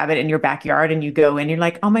like a rabbit in your backyard and you go in, you're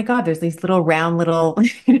like, oh my God, there's these little round little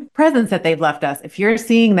presents that they've left us. If you're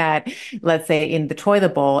seeing that, let's say in the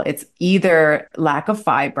toilet bowl, it's either lack of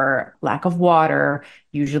fiber, lack of water,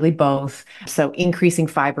 usually both. So increasing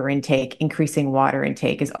fiber intake, increasing water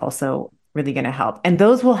intake is also really going to help. And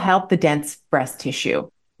those will help the dense breast tissue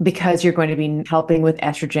because you're going to be helping with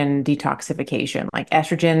estrogen detoxification. Like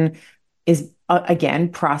estrogen is again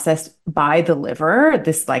processed by the liver.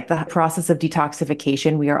 This like the process of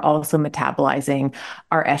detoxification, we are also metabolizing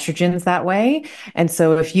our estrogens that way. And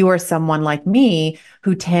so if you are someone like me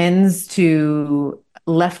who tends to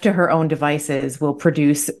left to her own devices will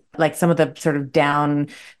produce like some of the sort of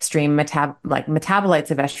downstream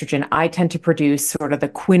metabolites of estrogen, I tend to produce sort of the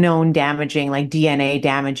quinone damaging, like DNA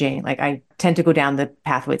damaging. Like I tend to go down the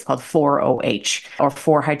pathway. It's called 4-OH or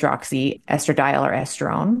 4-hydroxy estradiol or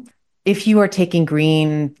estrone. if you are taking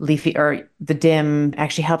green leafy or the dim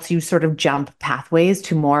actually helps you sort of jump pathways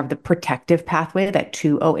to more of the protective pathway, that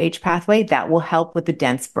 2OH pathway, that will help with the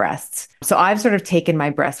dense breasts. So I've sort of taken my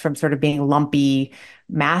breasts from sort of being lumpy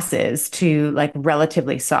masses to like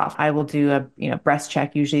relatively soft. I will do a, breast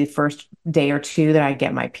check usually the first day or two that I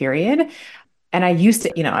get my period. And I used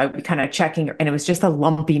to, I would be kind of checking and it was just a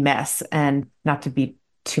lumpy mess, and not to be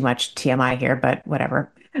too much TMI here, but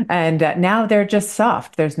whatever. And now they're just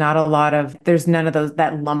soft. There's none of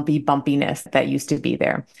that lumpy bumpiness that used to be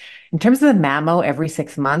there. In terms of the mammo every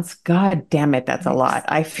 6 months, God damn it, that's a lot.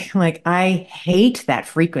 I feel like I hate that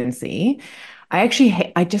frequency. I actually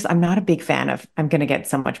hate, I'm not a big fan of, I'm going to get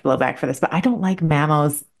so much blowback for this, but I don't like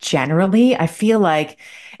mammos generally. I feel like,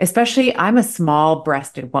 especially, I'm a small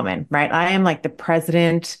breasted woman, right? I am like the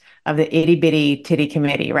president of the itty bitty titty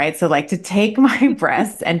committee, right? So, like, to take my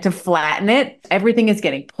breasts and to flatten it, everything is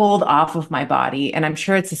getting pulled off of my body. And I'm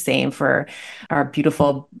sure it's the same for our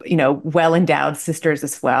beautiful, well endowed sisters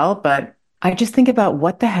as well. But I just think about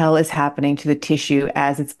what the hell is happening to the tissue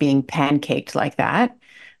as it's being pancaked like that.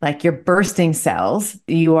 Like, you're bursting cells,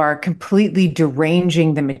 you are completely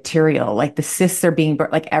deranging the material. Like, the cysts are being,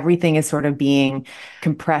 like, everything is sort of being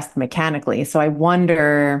compressed mechanically. So I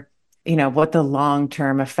wonder, what the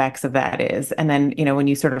long-term effects of that is. And then, when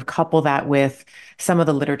you sort of couple that with some of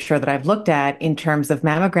the literature that I've looked at in terms of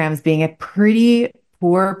mammograms being a pretty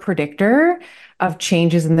poor predictor of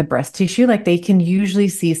changes in the breast tissue, like they can usually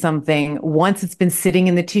see something once it's been sitting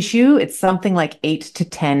in the tissue, it's something like 8 to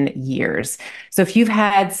 10 years. So if you've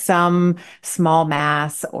had some small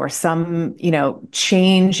mass or some,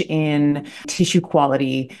 change in tissue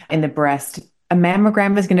quality in the breast, a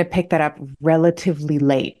mammogram is going to pick that up relatively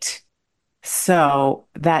late. So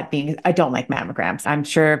that being, I don't like mammograms. I'm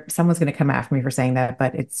sure someone's going to come after me for saying that,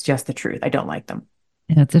 but it's just the truth. I don't like them.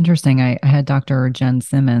 Yeah, it's interesting. I had Dr. Jen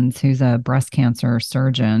Simmons, who's a breast cancer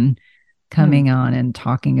surgeon, Hmm. coming on and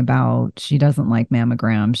talking about she doesn't like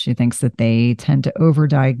mammograms. She thinks that they tend to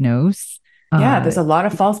overdiagnose. Yeah, Uh, there's a lot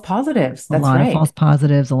of false positives. a That's lot of right. false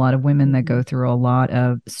positives, a lot of women that Mhm. go through a lot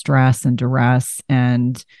of stress and duress.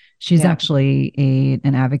 And she's Yeah. actually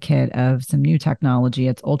an advocate of some new technology.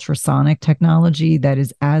 It's ultrasonic technology that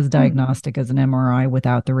is as Hmm. diagnostic as an MRI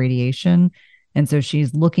without the radiation. And so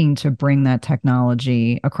she's looking to bring that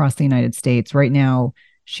technology across the United States. Right now,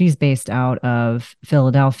 she's based out of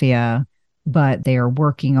Philadelphia, but they are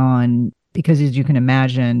working on, because as you can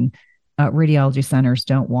imagine, radiology centers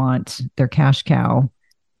don't want their cash cow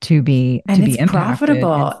to And be it's impacted, and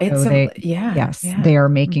profitable. It's so a, they, yeah, yes, yeah. they are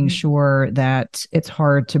making Hmm. sure that it's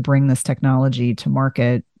hard to bring this technology to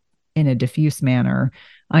market in a diffuse manner.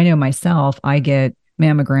 I know myself, I get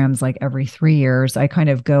mammograms like every 3 years. I kind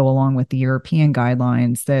of go along with the European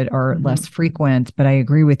guidelines that are less Hmm. frequent, but I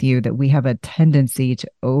agree with you that we have a tendency to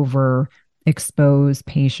over expose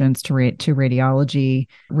patients to radiology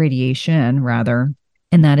radiation rather,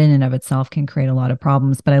 and that in and of itself can create a lot of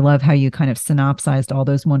problems. But I love how you kind of synopsized all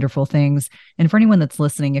those wonderful things. And for anyone that's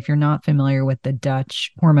listening, if you're not familiar with the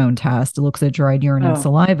Dutch hormone test, it looks at dried urine and Oh.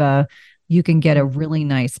 saliva. You can get a Mhm. really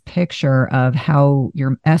nice picture of how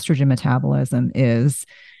your estrogen metabolism is.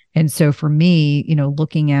 And so for me,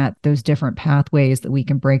 looking at those different pathways that we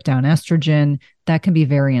can break down estrogen, that can be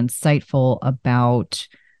very insightful about,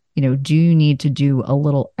 do you need to do a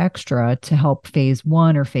little extra to help phase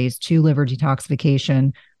 1 or phase 2 liver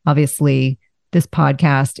detoxification? Obviously, this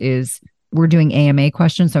podcast is, we're doing AMA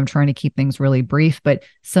questions, so I'm trying to keep things really brief, but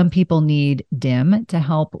some people need DIM to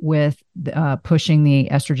help with pushing the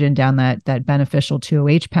estrogen down that beneficial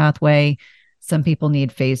 2OH pathway. Some people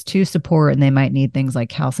need phase 2 support, and they might need things like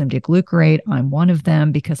calcium D-glucarate. I'm one of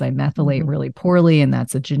them because I methylate Mhm. really poorly, and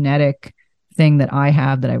that's a genetic thing that I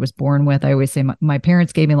have that I was born with. I always say my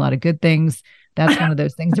parents gave me a lot of good things. That's one of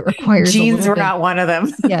those things that requires a Genes little were bit. not one of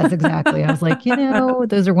them. Yes, exactly. I was like,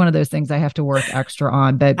 those are one of those things I have to work extra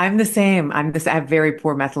on. But I'm the same. I have very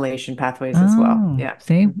poor methylation pathways as well. oh, Yeah.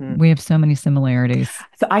 see, Hmm. we have so many similarities.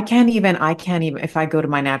 So I can't even, if I go to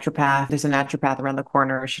my naturopath, there's a naturopath around the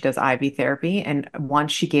corner. She does IV therapy. And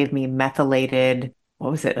once she gave me methylated,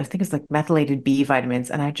 what was it? I think it's like methylated B vitamins.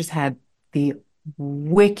 And I just had the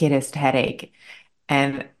wickedest headache.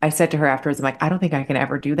 And I said to her afterwards, I'm like, I don't think I can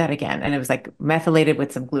ever do that again. And it was like methylated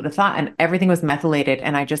with some glutathione and everything was methylated.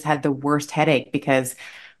 And I just had the worst headache because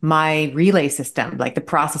my relay system, like the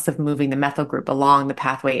process of moving the methyl group along the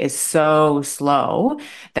pathway, is so slow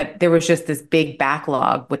that there was just this big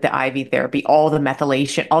backlog with the IV therapy, all the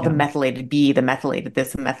methylation, all the Yeah. methylated B, the methylated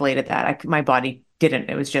this, the methylated that. My body didn't,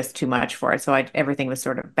 it was just too much for it. So everything was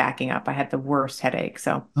sort of backing up. I had the worst headache.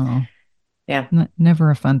 So Oh, yeah. never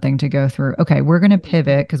a fun thing to go through. Okay, we're going to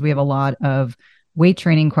pivot because we have a lot of weight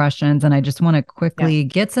training questions, and I just want to Yeah. quickly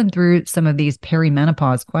get some through some of these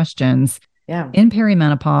perimenopause questions. Yeah. In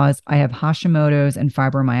perimenopause, I have Hashimoto's and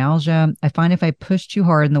fibromyalgia. I find if I push too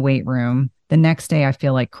hard in the weight room, the next day I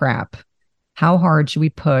feel like crap. How hard should we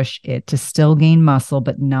push it to still gain muscle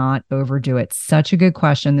but not overdo it? Such a good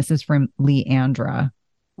question. This is from Leandra.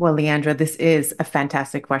 Well, Leandra, this is a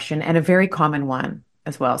fantastic question and a very common one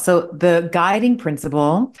as well. So the guiding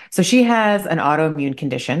principle, so she has an autoimmune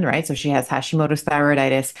condition, right? So she has Hashimoto's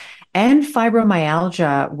thyroiditis and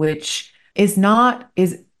fibromyalgia, which is not,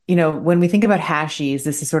 when we think about hashies,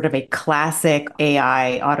 this is sort of a classic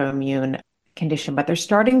AI autoimmune condition, but they're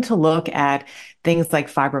starting to look at things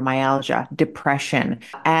like fibromyalgia, depression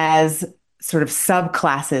as sort of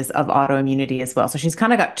subclasses of autoimmunity as well. So she's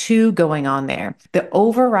kind of got two going on there. The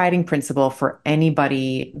overriding principle for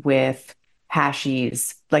anybody with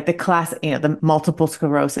hashies, like the class, the multiple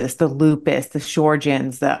sclerosis, the lupus, the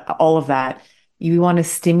Sjorgen's, all of that, you want to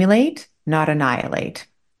stimulate, not annihilate.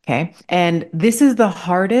 Okay. And this is the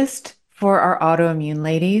hardest for our autoimmune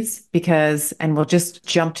ladies because, and we'll just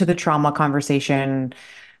jump to the trauma conversation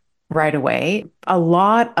right away. A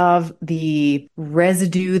lot of the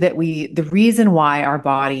residue the reason why our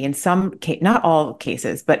body, in some case, not all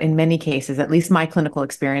cases, but in many cases, at least my clinical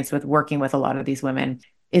experience with working with a lot of these women,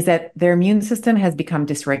 is that their immune system has become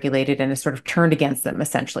dysregulated and is sort of turned against them,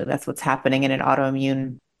 essentially. That's what's happening in an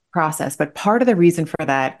autoimmune process. But part of the reason for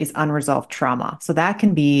that is unresolved trauma. So that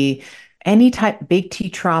can be any type, big T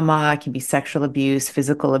trauma, it can be sexual abuse,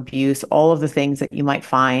 physical abuse, all of the things that you might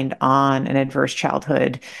find on an adverse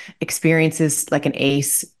childhood experiences like an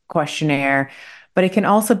ACE questionnaire. But it can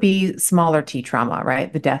also be smaller T trauma,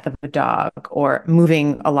 right? The death of a dog or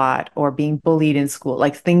moving a lot or being bullied in school,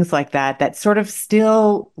 like things like that, that sort of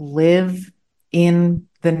still live in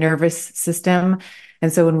the nervous system.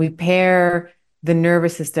 And so when we pair the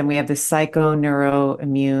nervous system, we have this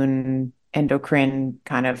psychoneuroimmune endocrine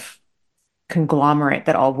kind of conglomerate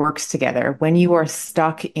that all works together. When you are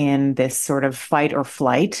stuck in this sort of fight or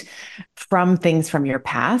flight from things from your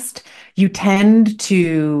past, you tend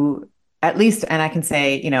to, at least, and I can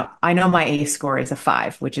say, I know my ACE score is a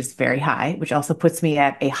 5, which is very high, which also puts me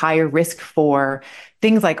at a higher risk for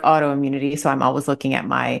things like autoimmunity. So I'm always looking at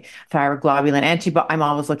my thyroglobulin antibody. I'm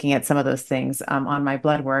always looking at some of those things on my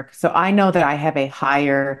blood work. So I know that I have a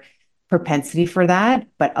higher propensity for that.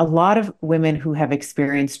 But a lot of women who have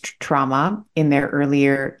experienced trauma in their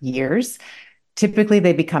earlier years, typically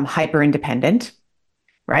they become hyper independent,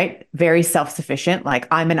 right? Very self sufficient. Like,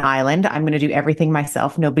 I'm an island. I'm going to do everything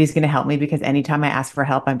myself. Nobody's going to help me because anytime I ask for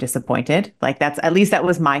help, I'm disappointed. Like, at least that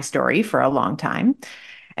was my story for a long time.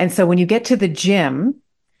 And so when you get to the gym,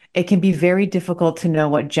 it can be very difficult to know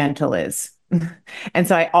what gentle is. And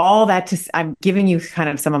so I'm giving you kind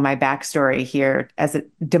of some of my backstory here as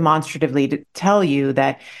demonstratively to tell you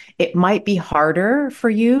that it might be harder for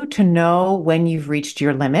you to know when you've reached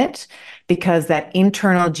your limit because that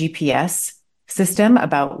internal GPS system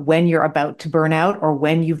about when you're about to burn out or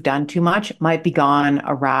when you've done too much might be gone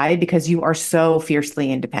awry because you are so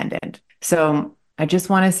fiercely independent. So I just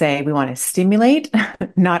want to say we want to stimulate,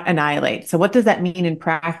 not annihilate. So what does that mean in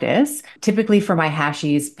practice? Typically for my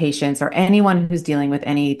hashies patients or anyone who's dealing with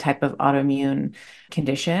any type of autoimmune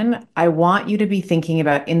condition, I want you to be thinking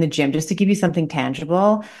about in the gym, just to give you something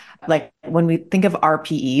tangible. Like when we think of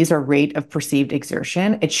RPEs or rate of perceived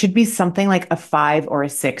exertion, it should be something like a 5 or a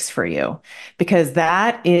 6 for you, because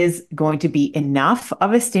that is going to be enough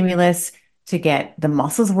of a stimulus to get the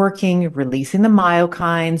muscles working, releasing the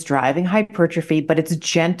myokines, driving hypertrophy, but it's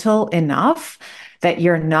gentle enough that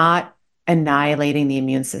you're not annihilating the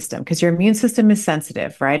immune system because your immune system is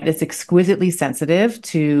sensitive, right? It's exquisitely sensitive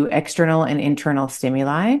to external and internal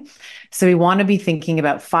stimuli. So we want to be thinking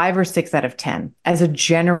about 5 or 6 out of 10 as a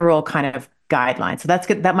general kind of guideline. So that's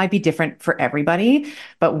good. That might be different for everybody,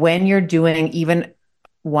 but when you're doing even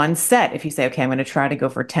one set, if you say, okay, I'm going to try to go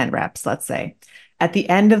for 10 reps, let's say, at the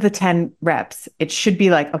end of the 10 reps, it should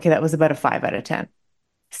be like, okay, that was about a 5 out of 10,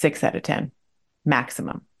 6 out of 10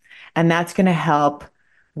 maximum. And that's going to help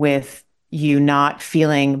with you not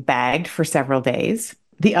feeling bagged for several days.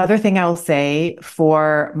 The other thing I will say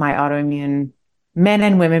for my autoimmune men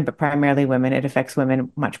and women, but primarily women, it affects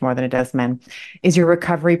women much more than it does men, is your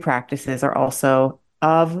recovery practices are also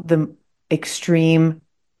of the extreme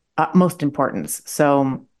utmost importance.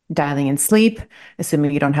 So dialing in sleep,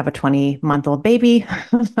 assuming you don't have a 20-month-old baby,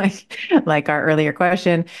 like our earlier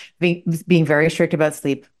question, being very strict about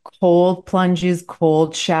sleep, cold plunges,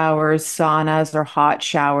 cold showers, saunas or hot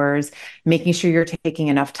showers, making sure you're taking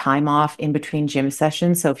enough time off in between gym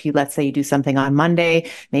sessions. So if you, let's say you do something on Monday,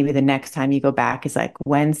 maybe the next time you go back is like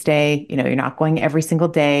Wednesday, you're not going every single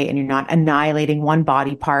day and you're not annihilating one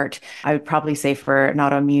body part. I would probably say for an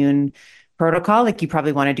autoimmune protocol, like you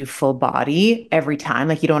probably want to do full body every time.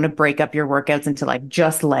 Like you don't want to break up your workouts into like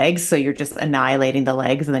just legs. So you're just annihilating the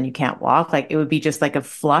legs and then you can't walk. Like it would be just like a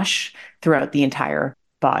flush throughout the entire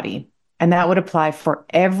body. And that would apply for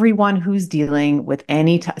everyone who's dealing with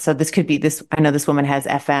so this could be this. I know this woman has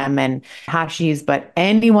FM and Hashis, but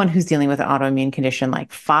anyone who's dealing with an autoimmune condition,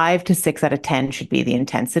 like 5 to 6 out of 10 should be the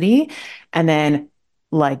intensity. And then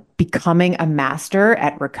like becoming a master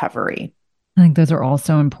at recovery. I think those are all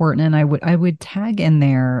so important. And I would tag in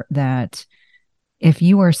there that if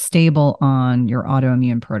you are stable on your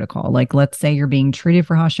autoimmune protocol, like let's say you're being treated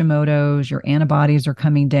for Hashimoto's, your antibodies are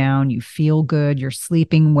coming down, you feel good, you're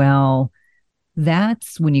sleeping well,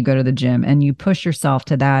 that's when you go to the gym and you push yourself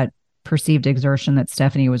to that perceived exertion that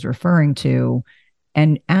Stephanie was referring to.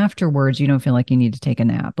 And afterwards, you don't feel like you need to take a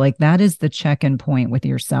nap. Like that is the check-in point with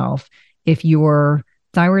yourself. If your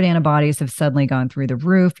thyroid antibodies have suddenly gone through the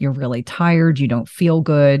roof, you're really tired, you don't feel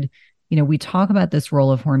good. We talk about this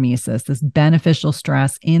role of hormesis, this beneficial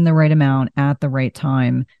stress in the right amount at the right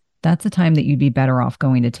time. That's a time that you'd be better off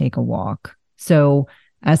going to take a walk. So,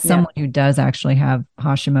 as someone who does actually have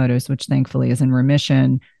Hashimoto's, which thankfully is in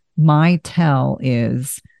remission, my tell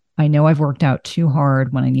is I know I've worked out too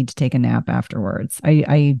hard when I need to take a nap afterwards.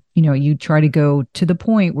 You try to go to the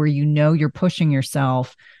point where you're pushing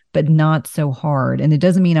yourself, but not so hard. And it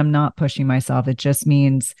doesn't mean I'm not pushing myself. It just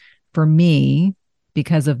means for me,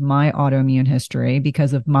 because of my autoimmune history,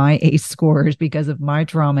 because of my ACE scores, because of my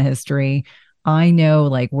trauma history, I know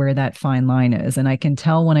like where that fine line is. And I can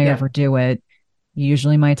tell when I overdo it.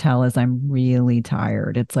 Usually my tell is I'm really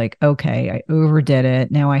tired. It's like, okay, I overdid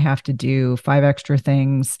it. Now I have to do 5 extra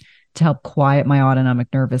things to help quiet my autonomic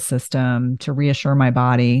nervous system, to reassure my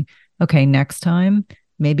body. Okay, next time,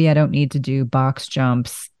 maybe I don't need to do box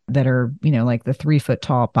jumps that are, like the 3-foot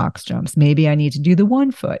tall box jumps. Maybe I need to do the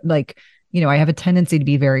 1 foot. Like, I have a tendency to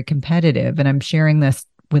be very competitive, and I'm sharing this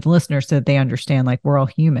with listeners so that they understand like we're all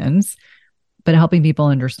humans, but helping people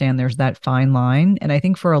understand there's that fine line. And I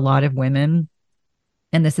think for a lot of women,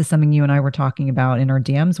 and this is something you and I were talking about in our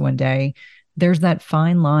DMs one day, there's that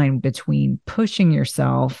fine line between pushing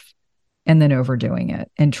yourself and then overdoing it,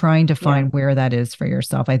 and trying to find where that is for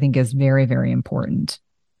yourself, I think is very, very important.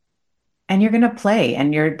 And you're going to play,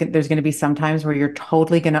 and there's going to be some times where you're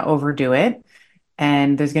totally going to overdo it.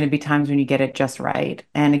 And there's going to be times when you get it just right.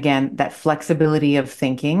 And again, that flexibility of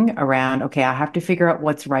thinking around, okay, I have to figure out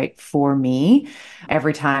what's right for me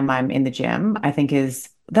every time I'm in the gym, I think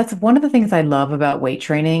that's one of the things I love about weight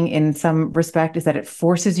training in some respect, is that it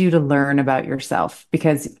forces you to learn about yourself.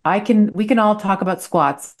 Because we can all talk about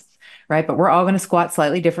squats, right? But we're all going to squat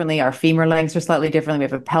slightly differently. Our femur lengths are slightly differently.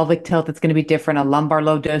 We have a pelvic tilt that's going to be different, a lumbar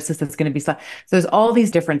lordosis that's going to be so there's all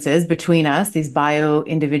these differences between us, these bio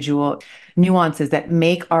individual nuances that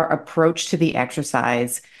make our approach to the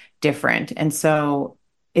exercise different. And so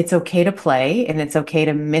it's okay to play, and it's okay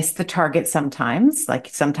to miss the target sometimes. Like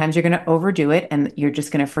sometimes you're going to overdo it, and you're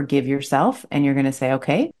just going to forgive yourself, and you're going to say,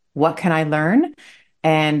 okay, what can I learn?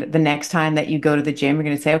 And the next time that you go to the gym, you're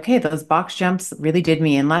going to say, okay, those box jumps really did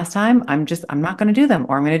me in last time. I'm not going to do them,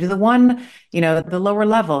 or I'm going to do the one, the lower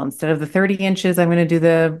level instead of the 30 inches. I'm going to do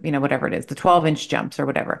the, whatever it is, the 12-inch jumps or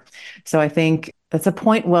whatever. So I think that's a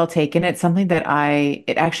point well taken. It's something that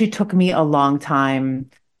it actually took me a long time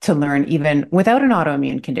to learn, even without an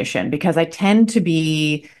autoimmune condition, because I tend to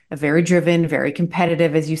be a very driven, very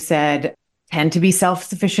competitive, as you said, tend to be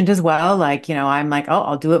self-sufficient as well. Like, I'm like, oh,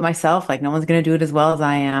 I'll do it myself. Like no one's going to do it as well as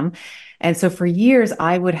I am. And so for years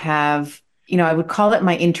I would have, I would call it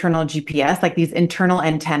my internal GPS, like these internal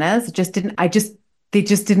antennas they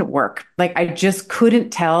just didn't work. Like I just couldn't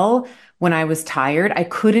tell when I was tired. I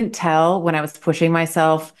couldn't tell when I was pushing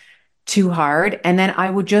myself too hard. And then I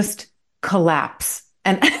would just collapse,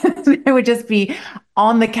 and I would just be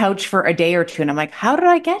on the couch for a day or two. And I'm like, how did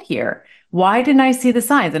I get here? Why didn't I see the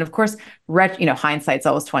signs? And of course, hindsight's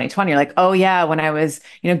always 2020. You're like, oh yeah, when I was,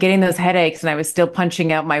 getting those headaches and I was still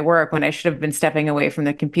punching out my work when I should have been stepping away from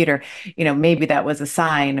the computer, maybe that was a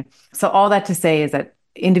sign. So all that to say is that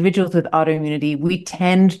individuals with autoimmunity, we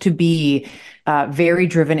tend to be very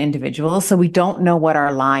driven individuals. So we don't know what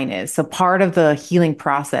our line is. So part of the healing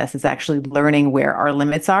process is actually learning where our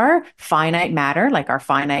limits are, finite matter, like our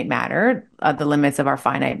finite matter, the limits of our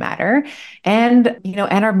finite matter, and,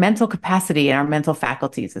 and our mental capacity and our mental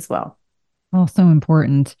faculties as well. Also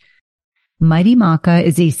important. Mighty Maca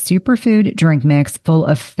is a superfood drink mix full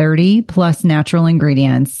of 30 plus natural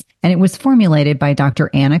ingredients, and it was formulated by Dr.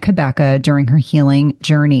 Anna Kabeka during her healing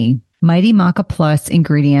journey. Mighty Maca Plus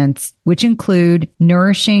ingredients, which include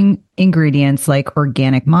nourishing ingredients like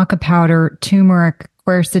organic maca powder, turmeric,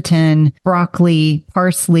 quercetin, broccoli,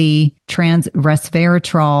 parsley, trans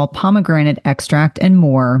resveratrol, pomegranate extract, and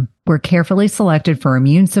more, were carefully selected for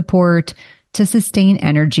immune support, to sustain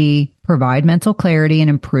energy, provide mental clarity, and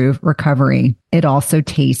improve recovery. It also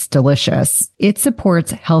tastes delicious. It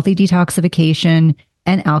supports healthy detoxification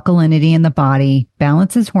and alkalinity in the body,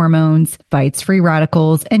 balances hormones, fights free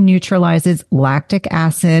radicals, and neutralizes lactic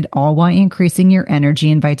acid, all while increasing your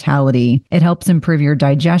energy and vitality. It helps improve your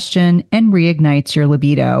digestion and reignites your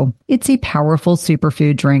libido. It's a powerful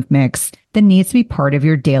superfood drink mix that needs to be part of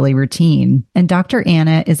your daily routine. And Dr.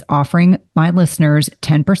 Anna is offering my listeners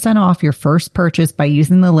 10% off your first purchase by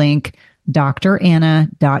using the link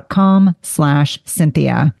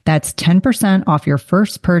dranna.com/Cynthia. That's 10% off your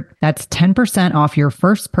that's 10% off your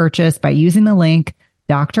first purchase by using the link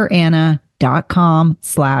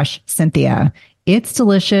dranna.com/Cynthia. It's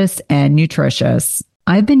delicious and nutritious.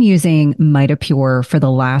 I've been using MitoPure for the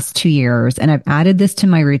last 2 years, and I've added this to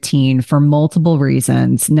my routine for multiple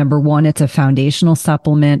reasons. Number one, it's a foundational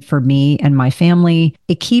supplement for me and my family.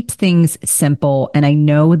 It keeps things simple, and I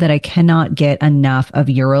know that I cannot get enough of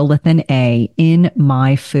urolithin A in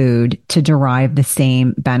my food to derive the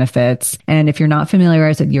same benefits. And if you're not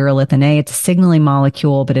familiarized with urolithin A, it's a signaling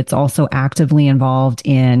molecule, but it's also actively involved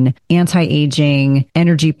in anti-aging,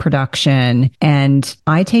 energy production, and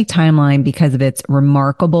I take Timeline because of its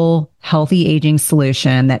remarkable healthy aging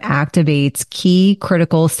solution that activates key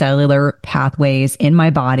critical cellular pathways in my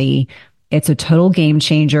body. It's a total game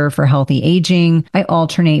changer for healthy aging. I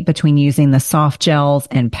alternate between using the soft gels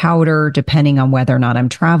and powder depending on whether or not I'm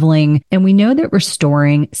traveling. And we know that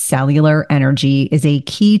restoring cellular energy is a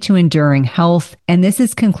key to enduring health. And this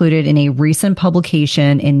is concluded in a recent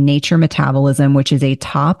publication in Nature Metabolism, which is a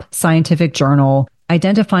top scientific journal,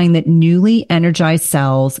 identifying that newly energized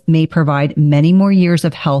cells may provide many more years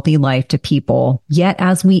of healthy life to people. Yet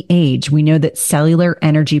as we age, we know that cellular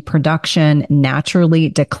energy production naturally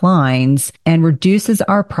declines and reduces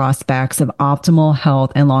our prospects of optimal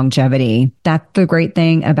health and longevity. That's the great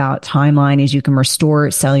thing about Timeline is you can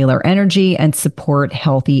restore cellular energy and support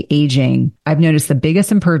healthy aging. I've noticed the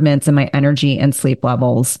biggest improvements in my energy and sleep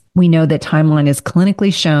levels. We know that Timeline is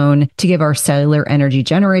clinically shown to give our cellular energy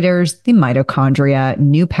generators, the mitochondria,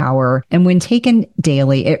 new power. And when taken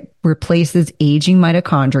daily, it replaces aging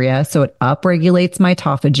mitochondria, so it upregulates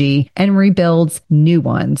mitophagy and rebuilds new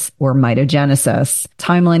ones, or mitogenesis.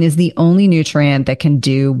 Timeline is the only nutrient that can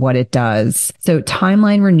do what it does. So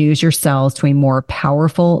Timeline renews your cells to a more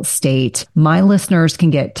powerful state. My listeners can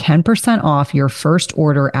get 10% off your first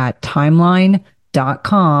order at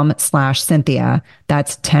timeline.com/Cynthia.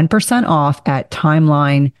 That's 10% off at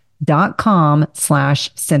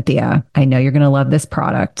timeline.com/Cynthia. I know you're going to love this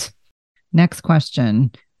product. Next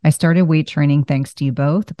question. I started weight training thanks to you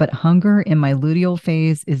both, but hunger in my luteal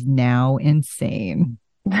phase is now insane.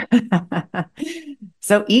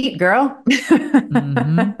 So eat, girl.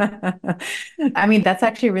 Mm-hmm. I mean, that's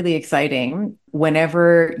actually really exciting.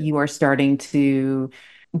 Whenever you are starting to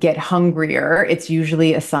get hungrier, it's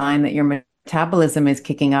usually a sign that your metabolism is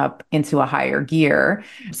kicking up into a higher gear.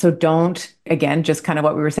 So don't, again, just kind of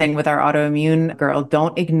what we were saying with our autoimmune girl,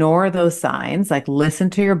 don't ignore those signs. Like listen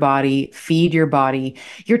to your body, feed your body.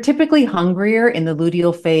 You're typically hungrier in the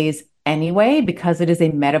luteal phase anyway, because it is a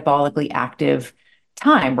metabolically active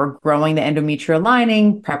time. We're growing the endometrial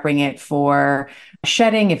lining, prepping it for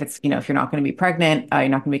shedding. If it's, if you're not going to be pregnant, you're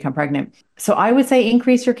not going to become pregnant. So I would say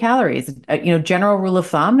increase your calories. General rule of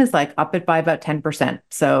thumb is like up it by about 10%.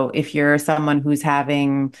 So if you're someone who's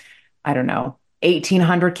having, I don't know,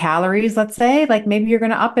 1,800 calories, let's say, like maybe you're going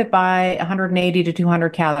to up it by 180 to 200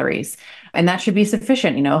 calories. And that should be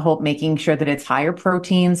sufficient, making sure that it's higher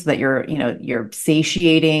protein so that you're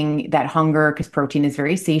satiating that hunger, because protein is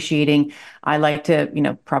very satiating. I like to,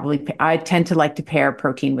 I tend to like to pair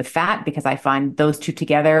protein with fat because I find those two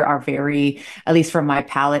together are very, at least for my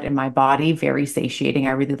palate and my body, very satiating.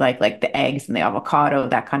 I really like the eggs and the avocado,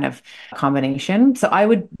 that kind of combination. So I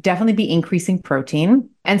would definitely be increasing protein.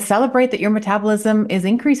 And celebrate that your metabolism is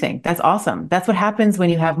increasing. That's awesome. That's what happens when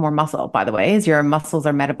you have more muscle, by the way, is your muscles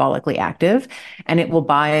are metabolically active and it will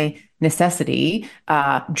by necessity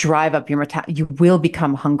drive up your you will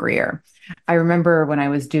become hungrier. I remember when I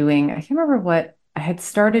was doing, I can't remember what I had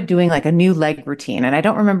started doing like a new leg routine. And I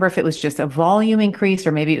don't remember if it was just a volume increase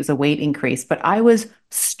or maybe it was a weight increase, but I was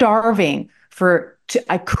starving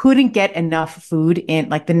I couldn't get enough food in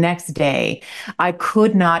like the next day. I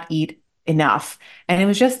could not eat enough. And it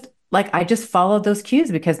was just like I just followed those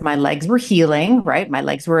cues because my legs were healing, right? My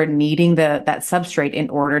legs were needing that substrate in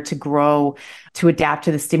order to grow, to adapt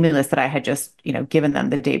to the stimulus that I had just, given them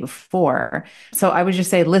the day before. So I would just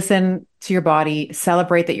say, listen to your body,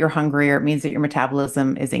 celebrate that you're hungrier. It means that your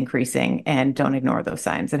metabolism is increasing and don't ignore those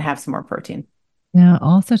signs and have some more protein. Yeah,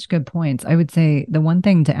 all such good points. I would say the one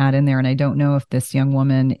thing to add in there, and I don't know if this young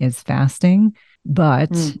woman is fasting,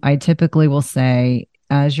 but Mm, I typically will say,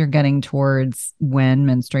 as you're getting towards when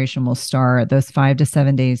menstruation will start, those 5 to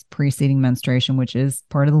 7 days preceding menstruation, which is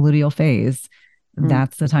part of the luteal phase, mm,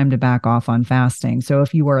 that's the time to back off on fasting. So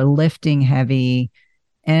if you are lifting heavy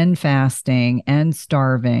and fasting and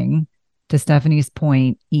starving, to Stephanie's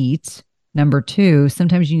point, eat. Number two,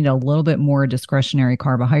 sometimes you need a little bit more discretionary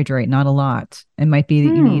carbohydrate, not a lot. It might be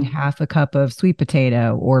that you need mm. half a cup of sweet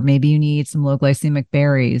potato, or maybe you need some low glycemic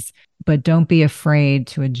berries, but don't be afraid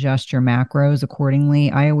to adjust your macros accordingly.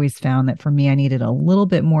 I always found that for me, I needed a little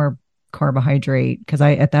bit more carbohydrate because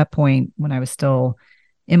at that point, when I was still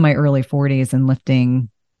in my early 40s and lifting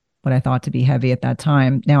what I thought to be heavy at that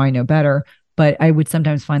time, now I know better. But I would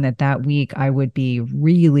sometimes find that week I would be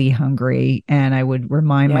really hungry and I would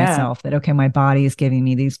remind Yeah, myself that, okay, my body is giving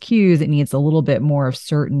me these cues. It needs a little bit more of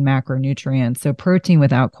certain macronutrients. So protein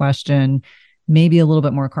without question, maybe a little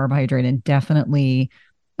bit more carbohydrate, and definitely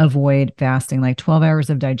avoid fasting. Like 12 hours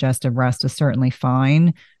of digestive rest is certainly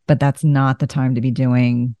fine, but that's not the time to be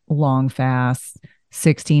doing long fasts,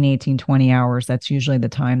 16, 18, 20 hours. That's usually the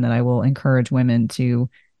time that I will encourage women to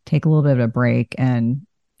take a little bit of a break and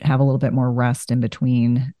have a little bit more rest in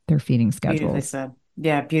between their feeding beautifully schedules. said.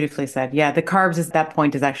 Yeah, beautifully said. Yeah, the carbs at that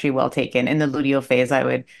point is actually well taken. In the luteal phase, I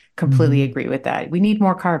would completely Mm-hmm. agree with that. We need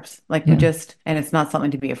more carbs. Like Yeah. and it's not something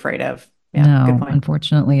to be afraid of. Yeah, good No, point.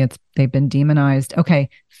 unfortunately, they've been demonized. Okay.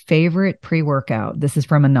 Favorite pre-workout. This is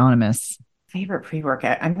from Anonymous. Favorite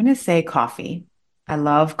pre-workout. I'm going to say coffee. I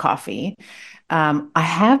love coffee. I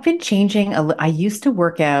have been changing. I used to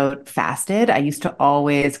work out fasted. I used to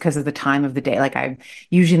always, because of the time of the day, like I'm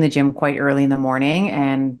usually in the gym quite early in the morning,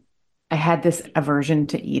 and I had this aversion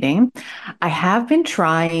to eating. I have been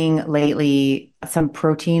trying lately some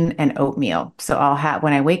protein and oatmeal. So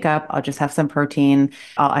when I wake up, I'll just have some protein.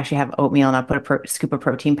 I'll actually have oatmeal and I'll put a scoop of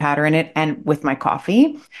protein powder in it and with my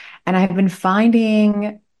coffee. And I've been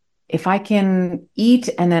finding if I can eat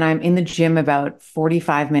and then I'm in the gym about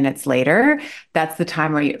 45 minutes later, that's the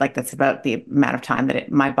time where that's about the amount of time that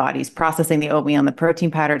my body's processing the oatmeal and the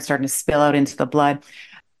protein powder. It's starting to spill out into the blood.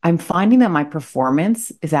 I'm finding that my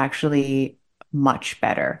performance is actually much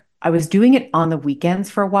better. I was doing it on the weekends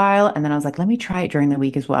for a while, and then I was like, let me try it during the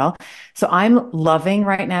week as well. So I'm loving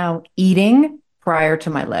right now eating prior to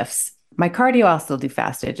my lifts. My cardio, I'll still do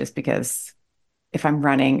fasted just because if I'm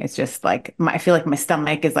running, it's just like I feel like my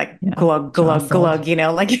stomach is like Yeah. glug, glug, Jostled. glug,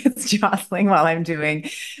 like it's jostling while I'm doing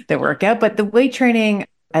the workout. But the weight training,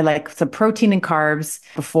 I like some protein and carbs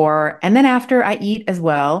before and then after I eat as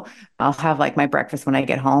well. I'll have like my breakfast when I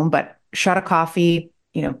get home, but shot of coffee,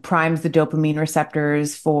 primes the dopamine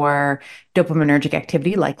receptors for dopaminergic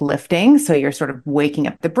activity like lifting. So you're sort of waking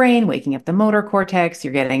up the brain, waking up the motor cortex.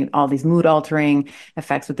 You're getting all these mood altering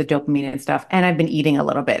effects with the dopamine and stuff. And I've been eating a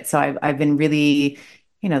little bit. So I've been really,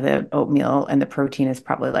 the oatmeal and the protein is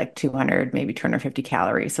probably like 200, maybe 250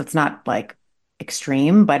 calories. So it's not like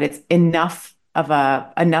extreme, but it's enough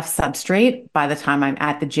substrate by the time I'm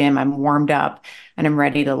at the gym, I'm warmed up and I'm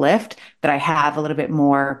ready to lift that I have a little bit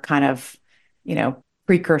more kind of,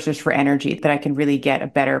 precursors for energy that I can really get a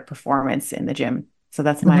better performance in the gym. So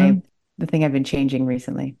that's I love the thing I've been changing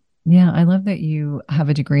recently. Yeah, I love that you have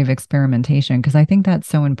a degree of experimentation because I think that's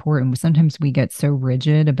so important. Sometimes we get so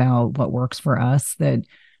rigid about what works for us that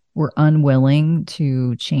we're unwilling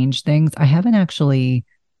to change things. I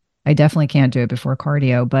definitely can't do it before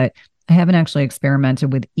cardio, but I haven't actually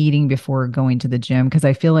experimented with eating before going to the gym because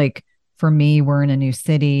I feel like for me, we're in a new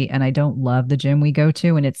city and I don't love the gym we go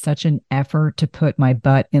to. And it's such an effort to put my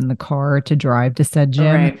butt in the car to drive to said All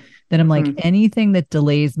gym right. that I'm like, Hmm. anything that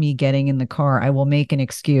delays me getting in the car, I will make an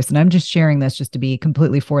excuse. And I'm just sharing this just to be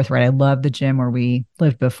completely forthright. I love the gym where we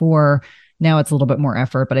lived before. Now it's a little bit more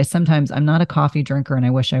effort, but I'm not a coffee drinker and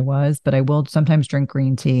I wish I was, but I will sometimes drink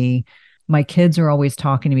green tea. my kids are always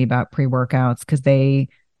talking to me about pre-workouts because they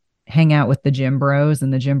hang out with the gym bros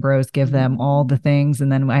and the gym bros give them all the things.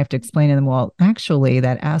 And then I have to explain to them, well, actually,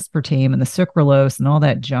 that aspartame and the sucralose and all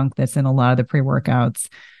that junk that's in a lot of the pre workouts,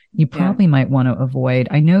 you Yeah. probably might want to avoid.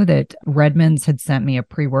 I know that Redmond's had sent me a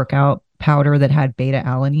pre workout powder that had beta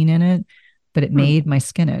alanine in it, but it Hmm. made my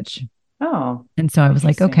skin itch. Oh, And so I was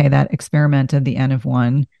like, okay, interesting. that experiment of the N of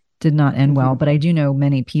one did not end well. Hmm. But I do know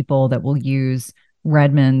many people that will use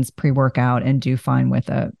Redmond's pre workout and do fine with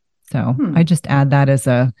it. So I Hmm. just add that as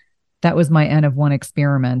a, that was my N of one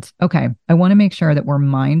experiment. Okay. I want to make sure that we're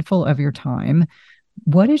mindful of your time.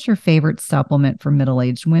 What is your favorite supplement for middle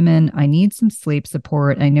aged women? I need some sleep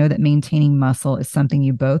support. I know that maintaining muscle is something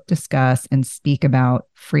you both discuss and speak about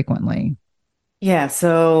frequently. Yeah,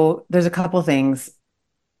 so there's a couple things.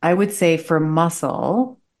 I would say for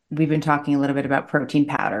muscle, we've been talking a little bit about protein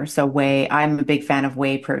powder. So whey, I'm a big fan of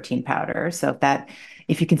whey protein powder. So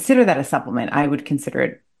if you consider that a supplement, I would consider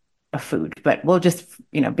it a food, but we'll just,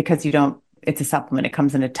 because you don't, it's a supplement, it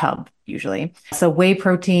comes in a tub usually. So whey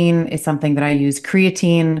protein is something that I use.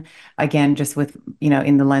 Creatine, again, just with,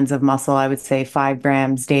 in the lens of muscle, I would say 5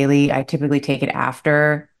 grams daily. I typically take it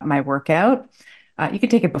after my workout. You could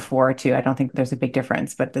take it before too. I don't think there's a big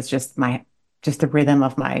difference, but that's just the rhythm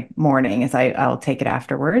of my morning is I'll take it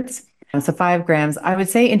afterwards. So 5 grams. I would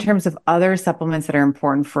say in terms of other supplements that are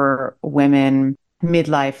important for women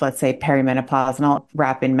midlife, let's say perimenopause, and I'll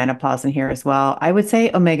wrap in menopause in here as well. I would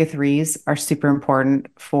say omega 3s are super important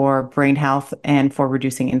for brain health and for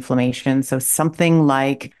reducing inflammation. So something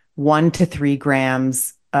like 1 to 3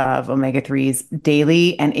 grams of omega 3s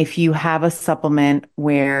daily. And if you have a supplement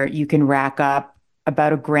where you can rack up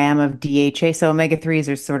about a gram of DHA. So omega 3s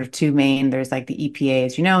are sort of two main. There's like the EPA,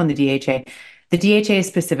 as you know, and the DHA. The DHA is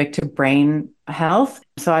specific to brain health.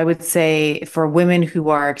 So I would say for women who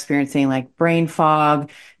are experiencing like brain fog,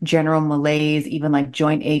 general malaise, even like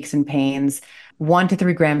joint aches and pains, 1 to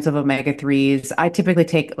 3 grams of omega 3s. I typically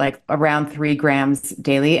take like around 3 grams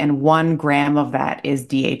daily, and 1 gram of that is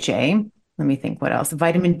DHA. Let me think what else.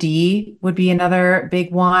 Vitamin D would be another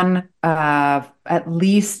big one. At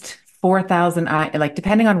least 4,000, like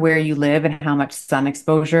depending on where you live and how much sun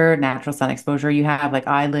exposure, natural sun exposure you have. Like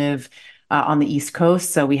I live on the East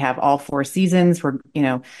Coast. So we have all 4 seasons. We're,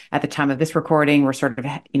 at the time of this recording, we're sort of,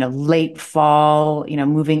 late fall,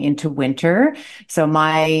 moving into winter. So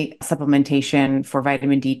my supplementation for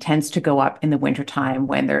vitamin D tends to go up in the wintertime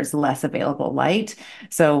when there's less available light.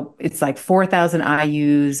 So it's like 4,000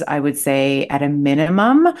 IUs, I would say, at a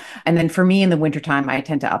minimum. And then for me in the wintertime, I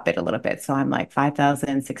tend to up it a little bit. So I'm like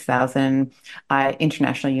 5,000, 6,000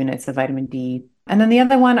 international units of vitamin D. And then the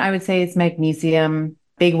other one I would say is magnesium.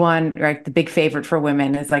 Big one, right? The big favorite for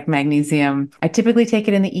women is like magnesium. I typically take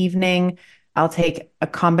it in the evening. I'll take a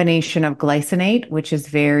combination of glycinate, which is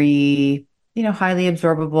very, highly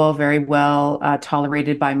absorbable, very well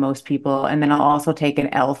tolerated by most people. And then I'll also take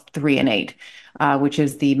an L-threonate, which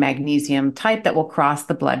is the magnesium type that will cross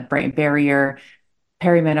the blood-brain barrier.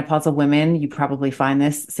 Perimenopausal women, you probably find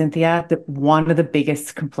this, Cynthia, that one of the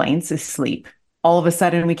biggest complaints is sleep. All of a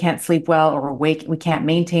sudden, we can't sleep well, or we can't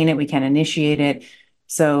maintain it, we can't initiate it.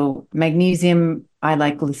 So magnesium, I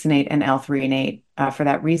like glycinate and L-threonate for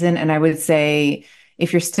that reason. And I would say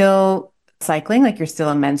if you're still cycling, like you're still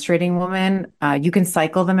a menstruating woman, you can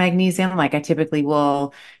cycle the magnesium. Like I typically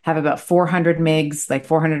will have about 400 mgs, like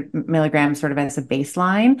 400 milligrams sort of as a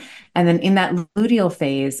baseline. And then in that luteal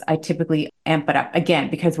phase, I typically amp it up again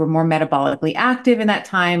because we're more metabolically active in that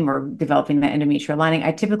time. We're developing that endometrial lining.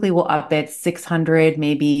 I typically will up it 600,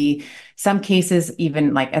 maybe some cases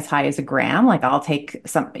even like as high as a gram. Like I'll take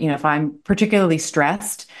some, if I'm particularly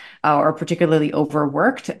stressed or particularly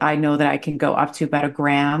overworked, I know that I can go up to about a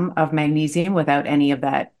gram of magnesium without any of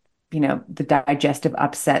that, the digestive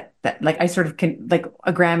upset that like I sort of can, like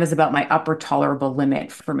a gram is about my upper tolerable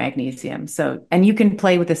limit for magnesium. So, and you can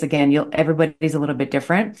play with this again. Everybody's a little bit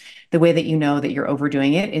different. The way that you know that you're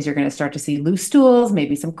overdoing it is you're going to start to see loose stools,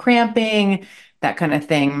 maybe some cramping, that kind of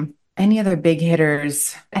thing. Any other big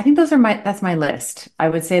hitters? I think that's my list. I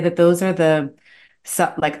would say that those are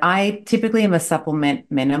like I typically am a supplement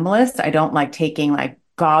minimalist. I don't like taking like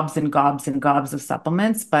gobs and gobs and gobs of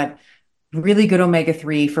supplements, but really good omega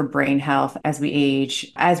 3 for brain health as we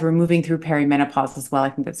age, as we're moving through perimenopause as well. I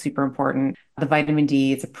think that's super important. The vitamin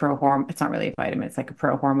D, it's a pro-hormone. It's not really a vitamin, it's like a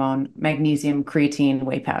pro-hormone. Magnesium, creatine,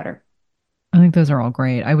 whey powder. I think those are all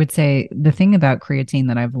great. I would say the thing about creatine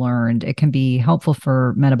that I've learned, it can be helpful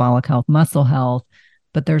for metabolic health, muscle health,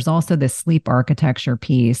 but there's also this sleep architecture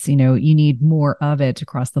piece. You need more of it to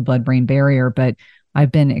cross the blood-brain barrier, but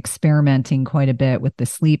I've been experimenting quite a bit with the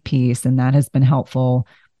sleep piece, and that has been helpful.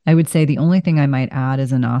 I would say the only thing I might add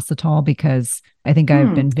is inositol, because I think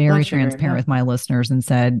I've been Blood very sugar. transparent Yeah. with my listeners and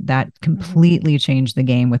said that Mhm. completely changed the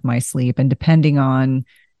game with my sleep. And depending on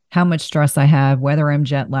how much stress I have, whether I'm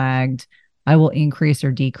jet lagged, I will increase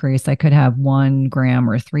or decrease. I could have 1 gram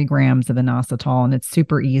or 3 grams of inositol, and it's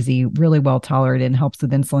super easy, really well tolerated, and helps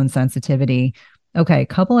with insulin sensitivity. Okay, a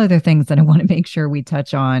couple other things that I want to make sure we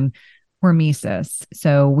touch on. Hormesis.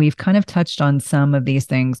 So we've kind of touched on some of these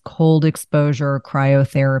things: cold exposure,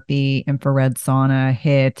 cryotherapy, infrared sauna,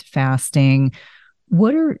 HIIT, fasting.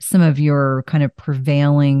 What are some of your kind of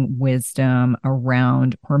prevailing wisdom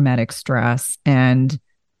around hormetic stress and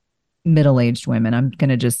middle-aged women? I'm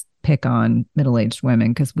going to just pick on middle-aged women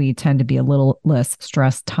because we tend to be a little less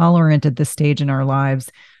stress tolerant at this stage in our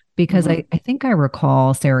lives. Because Mhm. I think I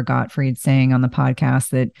recall Sarah Gottfried saying on the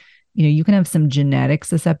podcast that, you can have some genetic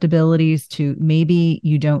susceptibilities to, maybe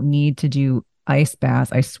you don't need to do ice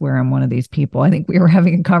baths. I swear I'm one of these people. I think we were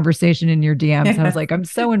having a conversation in your DMs. I was like, I'm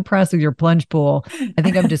so impressed with your plunge pool. I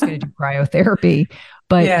think I'm just going to do cryotherapy.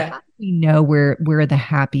 But Yeah. how do we know where the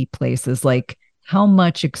happy places? Like, how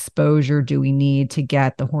much exposure do we need to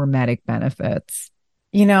get the hormetic benefits?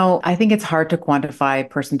 I think it's hard to quantify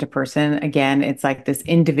person to person. Again, it's like this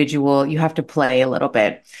individual, you have to play a little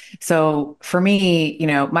bit. So for me,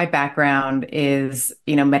 my background is,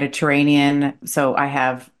 Mediterranean. So I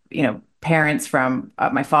have, parents from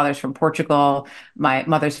my father's from Portugal. My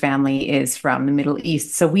mother's family is from the Middle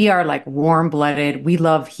East. So we are like warm-blooded. We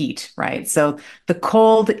love heat, right? So the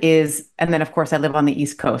cold is, and then of course I live on the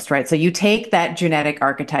East Coast, right? So you take that genetic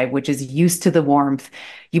archetype, which is used to the warmth,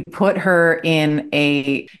 you put her in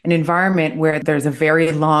an environment where there's a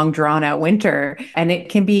very long, drawn out winter, and it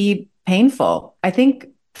can be painful. I think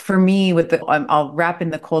for me, I'll wrap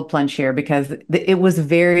in the cold plunge here because it was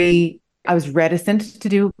I was reticent to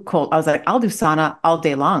do cold. I was like, I'll do sauna all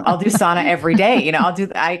day long. I'll do sauna every day.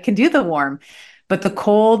 I can do the warm, but the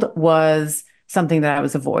cold was something that I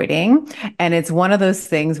was avoiding. And it's one of those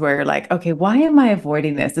things where you're like, okay, why am I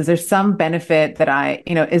avoiding this? Is there some benefit that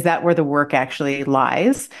is that where the work actually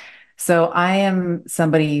lies? So I am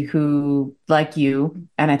somebody who, like you,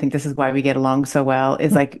 and I think this is why we get along so well,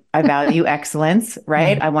 is like, I value excellence,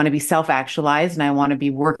 right? Yeah. I want to be self-actualized and I want to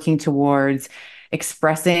be working towards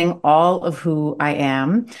expressing all of who I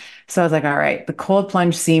am. So I was like, all right, the cold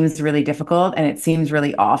plunge seems really difficult and it seems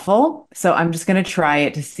really awful. So I'm just going to try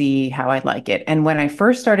it to see how I like it. And when I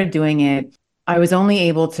first started doing it, I was only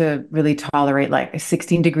able to really tolerate like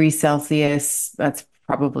 16 degrees Celsius. That's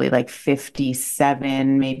probably like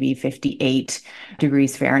 57, maybe 58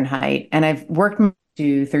 degrees Fahrenheit. And I've worked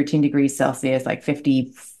to 13 degrees Celsius, like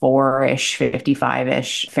 54-ish,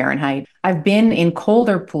 55-ish Fahrenheit. I've been in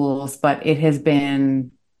colder pools, but it has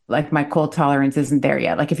been like my cold tolerance isn't there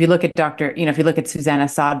yet. Like if you look at if you look at Susanna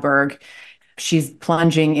Sodberg, she's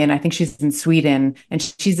plunging in, I think she's in Sweden, and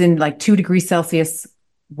she's in like 2 degrees Celsius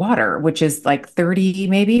water, which is like 30,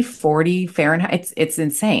 maybe 40 Fahrenheit. It's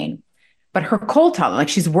insane. But her cold tolerance, like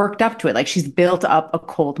she's worked up to it, like she's built up a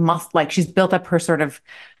cold muscle, like she's built up her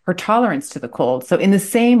tolerance to the cold. So in the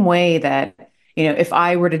same way that, if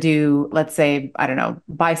I were to do, let's say, I don't know,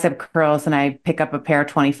 bicep curls and I pick up a pair of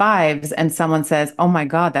 25s and someone says, "Oh my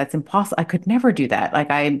God, that's impossible. I could never do that. Like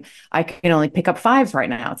I can only pick up fives right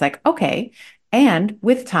now." It's like, okay. And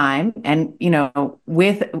with time and,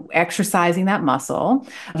 with exercising that muscle,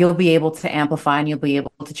 you'll be able to amplify and you'll be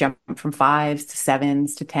able to jump from fives to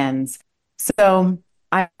sevens to tens. So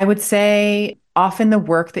I would say often the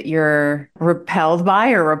work that you're repelled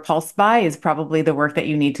by or repulsed by is probably the work that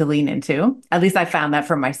you need to lean into. At least I found that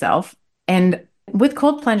for myself. And with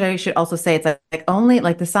cold plunge, I should also say it's like only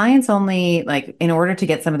like the science only like in order to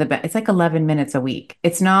get some of it's like 11 minutes a week.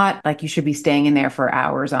 It's not like you should be staying in there for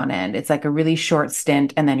hours on end. It's like a really short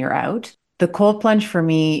stint and then you're out. The cold plunge for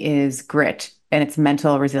me is grit and it's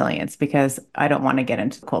mental resilience because I don't want to get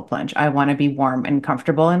into the cold plunge. I want to be warm and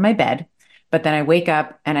comfortable in my bed. But then I wake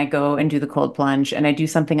up and I go and do the cold plunge and I do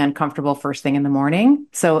something uncomfortable first thing in the morning.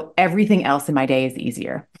 So everything else in my day is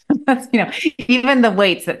easier. Even the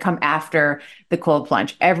weights that come after the cold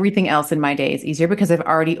plunge, everything else in my day is easier because I've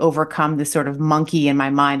already overcome this sort of monkey in my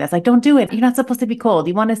mind that's like, don't do it. You're not supposed to be cold.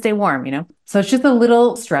 You want to stay warm. So it's just a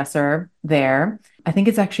little stressor there. I think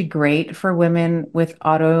it's actually great for women with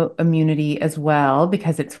autoimmunity as well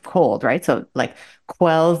because it's cold, right? So like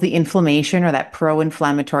quells the inflammation or that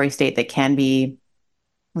pro-inflammatory state that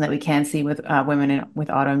we can see with with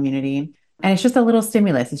autoimmunity. And it's just a little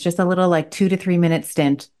stimulus. It's just a little like 2 to 3 minute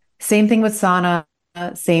stint. Same thing with sauna.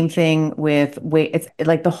 Same thing with weight. It's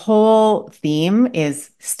like the whole theme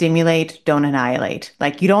is stimulate, don't annihilate.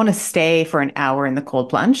 Like you don't want to stay for an hour in the cold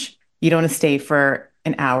plunge. You don't want to stay for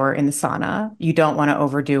an hour in the sauna. You don't want to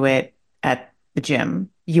overdo it at the gym.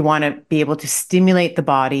 You want to be able to stimulate the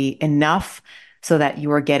body enough so that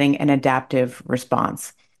you are getting an adaptive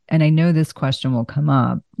response. And I know this question will come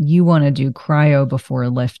up. You want to do cryo before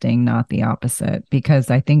lifting, not the opposite, because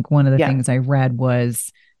I think one of the Yeah. things I read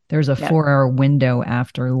was there's a Yeah. 4-hour window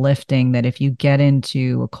after lifting that if you get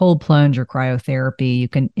into a cold plunge or cryotherapy, you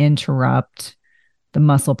can interrupt the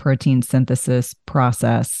muscle protein synthesis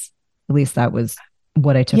process. At least that was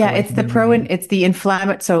what I took Yeah, away it's from the the pro and reading. it's the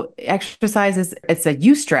inflammatory. So exercise is it's a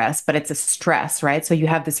eustress, but it's a stress, right? So you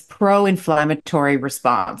have this pro-inflammatory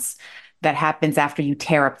response that happens after you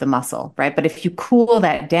tear up the muscle, right? But if you cool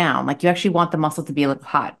that down, like you actually want the muscle to be a little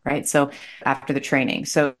hot, right? So after the training.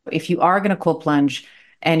 So if you are going to cold plunge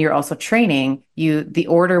and you're also training, the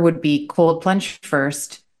order would be cold plunge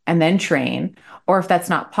first and then train. Or if that's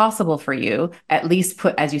not possible for you, at least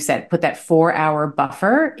put, as you said, put that 4-hour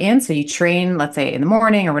buffer in. So you train, let's say in the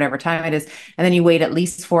morning or whatever time it is, and then you wait at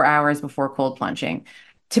least 4 hours before cold plunging.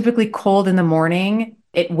 Typically cold in the morning,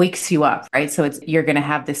 it wakes you up, right? So you're going to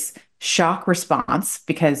have this shock response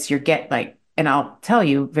because and I'll tell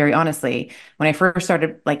you very honestly, when I first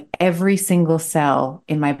started, like every single cell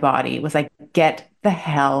in my body was like, get the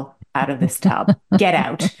hell out of this tub, get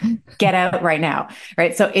out right now.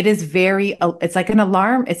 Right. So it's like an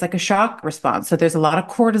alarm. It's like a shock response. So there's a lot of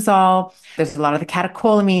cortisol. There's a lot of the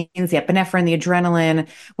catecholamines, the epinephrine, the adrenaline,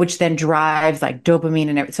 which then drives like dopamine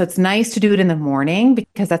and everything. So it's nice to do it in the morning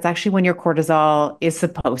because that's actually when your cortisol is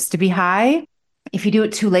supposed to be high. If you do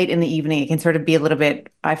it too late in the evening, it can sort of be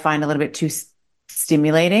I find a little bit too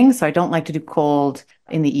stimulating. So I don't like to do cold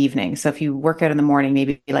in the evening. So if you work out in the morning,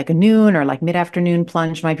 maybe like a noon or like mid-afternoon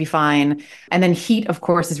plunge might be fine. And then heat, of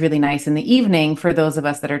course, is really nice in the evening for those of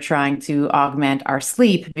us that are trying to augment our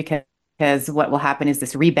sleep because what will happen is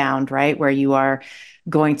this rebound, right? Where you are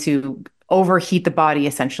going to overheat the body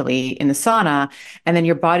essentially in the sauna. And then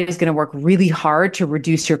your body is going to work really hard to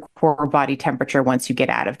reduce your core body temperature once you get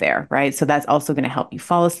out of there, right? So that's also going to help you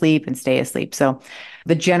fall asleep and stay asleep. So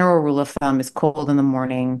the general rule of thumb is cold in the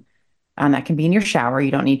morning. That can be in your shower.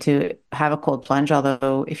 You don't need to have a cold plunge.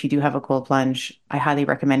 Although if you do have a cold plunge, I highly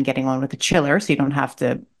recommend getting one with a chiller so you don't have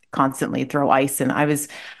to constantly throw ice. And I was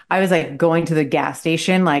like going to the gas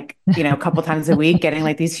station, like, a couple times a week, getting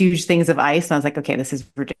like these huge things of ice. And I was like, okay, this is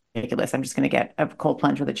ridiculous. I'm just going to get a cold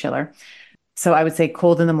plunge with a chiller. So I would say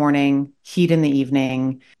cold in the morning, heat in the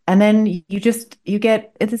evening. And then you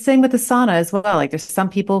get, it's the same with the sauna as well. Like there's some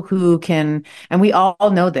people who can, and we all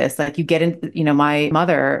know this, like you get in, my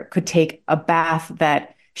mother could take a bath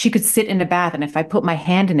that she could sit in a bath. And if I put my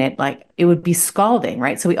hand in it, like it would be scalding,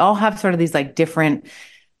 right? So we all have sort of these like different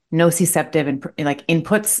nociceptive and like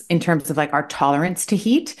inputs in terms of like our tolerance to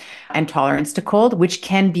heat and tolerance to cold, which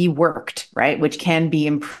can be worked, right? Which can be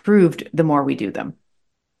improved the more we do them.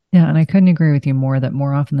 Yeah, and I couldn't agree with you more that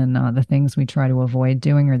more often than not, the things we try to avoid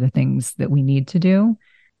doing are the things that we need to do.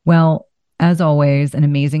 Well, as always, an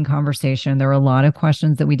amazing conversation. There are a lot of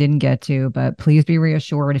questions that we didn't get to, but please be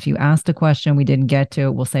reassured if you asked a question we didn't get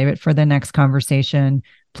to, we'll save it for the next conversation.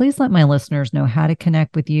 Please let my listeners know how to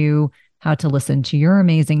connect with you, how to listen to your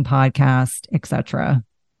amazing podcast, etc.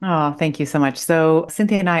 Oh, thank you so much. So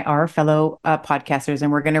Cynthia and I are fellow podcasters,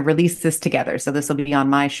 and we're going to release this together. So this will be on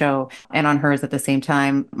my show and on hers at the same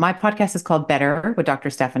time. My podcast is called Better with Dr.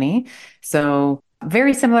 Stephanie. So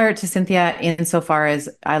very similar to Cynthia insofar as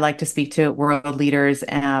I like to speak to world leaders,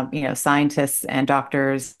 scientists and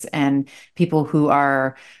doctors and people who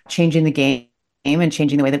are changing the game and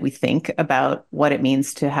changing the way that we think about what it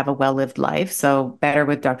means to have a well-lived life. So Better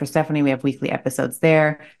with Dr. Stephanie, we have weekly episodes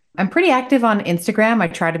there. I'm pretty active on Instagram. I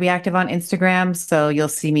try to be active on Instagram. So you'll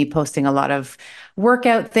see me posting a lot of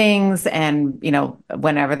workout things. And,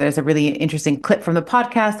 whenever there's a really interesting clip from the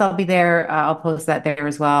podcast, I'll be there. I'll post that there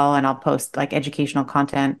as well. And I'll post like educational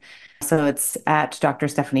content. So it's at Dr.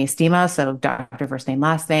 Stephanie Estima. So Dr. first name,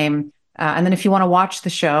 last name. And then if you want to watch the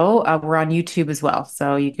show, we're on YouTube as well.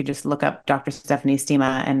 So you could just look up Dr. Stephanie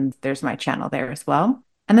Estima and there's my channel there as well.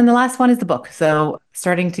 And then the last one is the book. So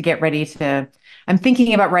starting to get ready I'm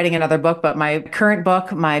thinking about writing another book, but my current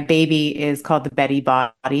book, my baby, is called The Betty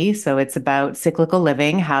Body. So it's about cyclical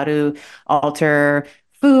living, how to alter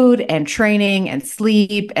food and training and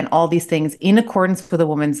sleep and all these things in accordance with a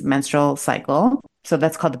woman's menstrual cycle. So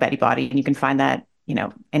that's called The Betty Body. And you can find that,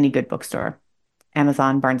 any good bookstore,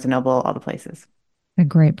 Amazon, Barnes & Noble, all the places. A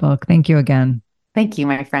great book. Thank you again. Thank you,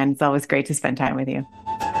 my friend. It's always great to spend time with you.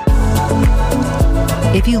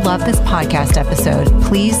 If you love this podcast episode,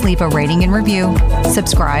 please leave a rating and review,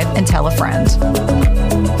 subscribe, and tell a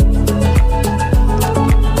friend.